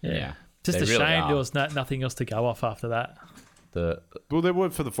 Yeah. Just They a really shame are. there was nothing else to go off after that. Well, there were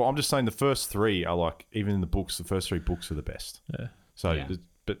for the 4. I'm just saying the first 3 are like, even in the books, the first 3 books are the best. Yeah. So, Yeah.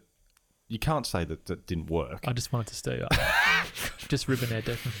 but you can't say that didn't work. I just wanted to stir you up. Just ribbon there,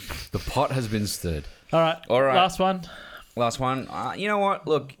 Declan. The pot has been stirred. All right. Last one. Last one. You know what?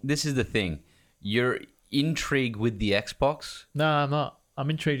 Look, this is the thing. You're intrigued with the Xbox. No, I'm not. I'm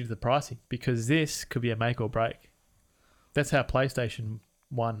intrigued with the pricing because this could be a make or break. That's how PlayStation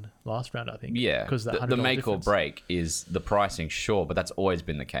won last round, I think. Yeah. Because the $100 make difference. or break is the pricing, sure, but that's always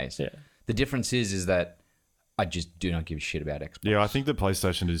been the case. Yeah. The difference is that I just do not give a shit about Xbox. Yeah, I think the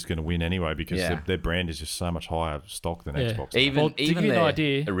PlayStation is going to win anyway because Yeah. their brand is just so much higher stock than Yeah. Xbox. Even Well, to even give you an their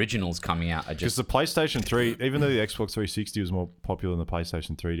idea- originals coming out are Because just the PlayStation 3, even though the Xbox 360 was more popular than the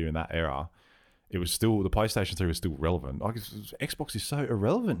PlayStation 3 during that era, it was still, the PlayStation 3 was still relevant. Like, Xbox is so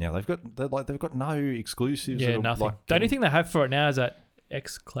irrelevant now. They've got no exclusives. Yeah, that are, nothing. like, The only thing they have for it now is that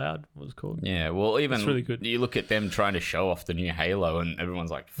xCloud, what it's called. yeah. Well, even It's really good. you look at them trying to show off the new Halo, and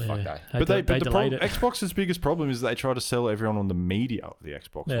everyone's like, "Fuck Yeah. that." But the delayed problem, it. Xbox's biggest problem is they try to sell everyone on the media of the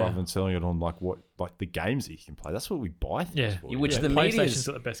Xbox Yeah. rather than selling it on like the games that you can play. That's what we buy things Yeah. for. Which Yeah, the media PlayStation's is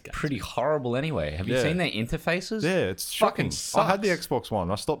got the best games. pretty horrible anyway. Have you Yeah. seen their interfaces? Yeah, it's Fucking shocking. I had the sucks. Xbox One.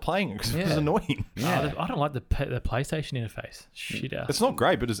 I stopped playing it because it was Yeah. annoying. Yeah. I don't like the PlayStation interface. Shit out. It's not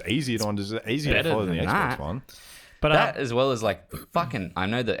great, but it's easier to Better follow than the than Xbox that. One. But That as well as like fucking. I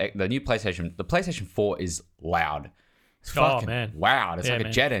know the new PlayStation. The PlayStation 4 is loud. It's Oh, fucking man. loud. It's Yeah, like man.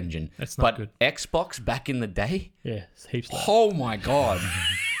 a jet engine. It's not but good. Xbox back in the day, yeah, it's heaps loud. oh my god.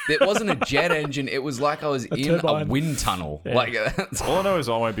 It wasn't a jet engine. It was like I was in a turbine. wind tunnel. Yeah. Like that's All I know is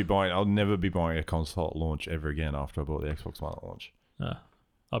I'll never be buying a console at launch ever again after I bought the Xbox One at launch.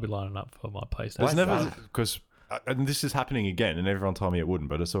 I'll be lining up for my PlayStation. There's Why's never, that? because, and this is happening again, and everyone told me it wouldn't,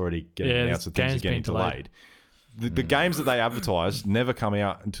 but it's already getting Yeah, announced that things are games getting being delayed. delayed. The games that they advertise never come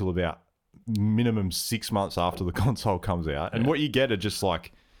out until about minimum 6 months after the console comes out. And what you get are just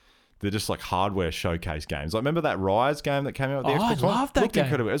like, they're just like hardware showcase games. Like, remember that Rise game that came out with the Oh, I Xbox One? loved that Looked game.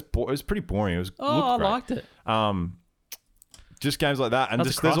 incredible. It was pretty boring. It was Oh, looked I great. liked it. Just games like that, and That's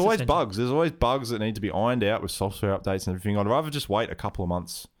a just there's Crysis always engine. bugs. There's always bugs that need to be ironed out with software updates and everything. I'd rather just wait a couple of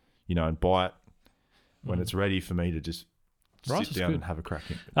months, and buy it when it's ready for me to just Rice sit is down good. and have a crack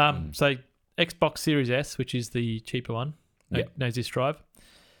in it. So Xbox Series S, which is the cheaper one, Yeah. knows this drive.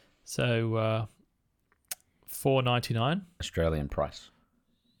 So $4.99. Australian price.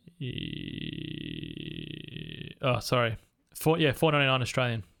 Oh, sorry, $4.99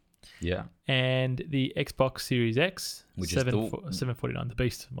 Australian. Yeah. And the Xbox Series X, Which is the- $7.49, the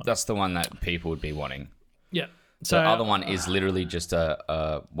Beast one. That's the one that people would be wanting. Yeah. The So other one is literally just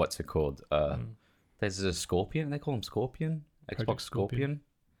a what's it called? There's a Scorpion. They call them Scorpion. Xbox Project Scorpion. Scorpion.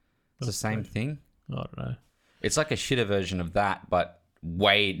 It's the same thing. I don't know. It's like a shitter version of that, but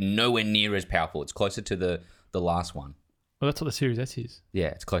way nowhere near as powerful. It's closer to the last one. Well, that's what the Series S is. Yeah,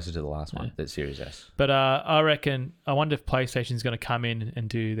 it's closer to the last one, Yeah. the Series S. But I wonder if PlayStation's going to come in and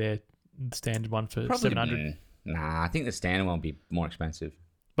do their standard one for $700. Nah, I think the standard one will be more expensive.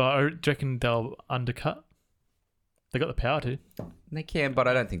 But I reckon they'll undercut. They got the power to. They can, but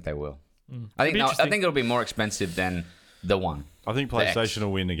I don't think they will. Mm. I It'd be think interesting. it'll be more expensive than the one. I think The X. PlayStation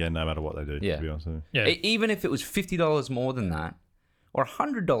will win again, no matter what they do. Yeah. To be honest with you. Yeah. Even if it was $50 more than that, or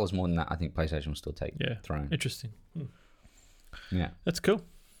 $100 more than that, I think PlayStation will still take Yeah. throne. Interesting. Yeah. That's cool.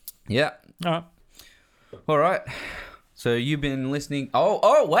 Yeah. All right. All right. So you've been listening.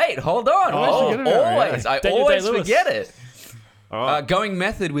 Oh, wait, hold on. Oh, forget about it, always. yeah. I Daniel always Day-Lewis. forget it. All right. Going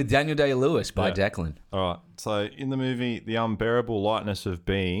Method with Daniel Day-Lewis by Yeah. Declan. All right. So in the movie The Unbearable Lightness of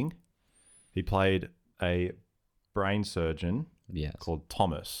Being, he played a brain surgeon Yes. called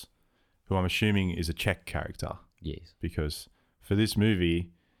Thomas, who I'm assuming is a Czech character, Yes. because for this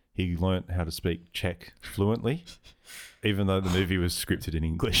movie, he learnt how to speak Czech fluently, even though the movie was scripted in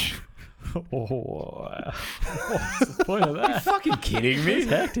English. Oh, what's the point of that? Fucking kidding me? It's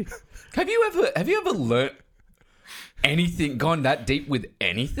hectic. Have you ever learnt anything, gone that deep with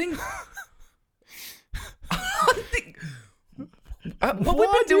anything? I think.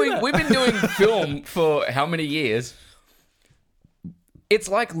 Well, we've been doing film for how many years? It's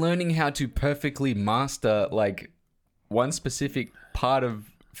like learning how to perfectly master like one specific part of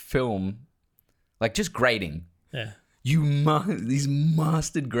film, like just grading. Yeah. He's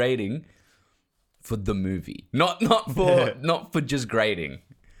mastered grading for the movie, not for just grading.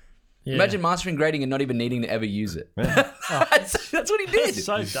 Yeah. Imagine mastering grading and not even needing to ever use it. That's what he did. It's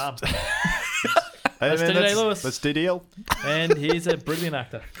so dumb. Hey, That's man, Daniel Day-Lewis. that's DDL. And he's a brilliant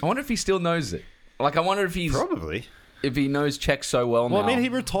actor. I wonder if he still knows it. Like, I wonder if Probably. if he knows Czech so well now. Well, I mean, he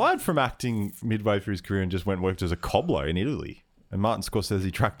retired from acting midway through his career and just went and worked as a cobbler in Italy. And Martin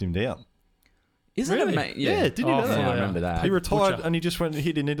Scorsese tracked him down. Isn't Really? it? Mate? Yeah, did you know that? Yeah, I remember that. He retired Butcher. and he just went and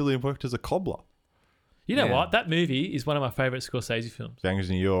hid in Italy and worked as a cobbler. You know Yeah. what? That movie is one of my favourite Scorsese films. Gangers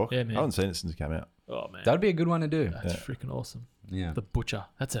in New York. Yeah, man. I haven't seen it since it came out. Oh, man. That'd be a good one to do. That's freaking awesome. Yeah. The Butcher.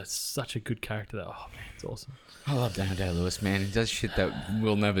 That's such a good character. That. Oh, man. It's awesome. I love Daniel Day-Lewis, man. He does shit that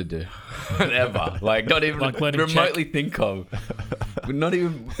we'll never do. Ever. Like, not even Like learning remotely think of. Not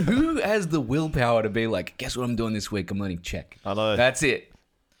even... Who has the willpower to be like, guess what I'm doing this week? I'm learning Czech. I know. That's it.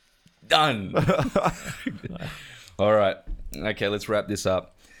 Done. All right. Okay, let's wrap this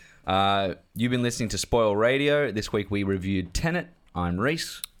up. You've been listening to Spoil Radio. This week we reviewed Tenet. I'm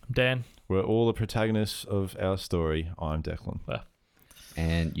Reese. Dan. We're all the protagonists of our story. I'm Declan. Well,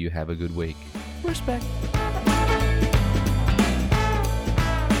 And you have a good week. respect.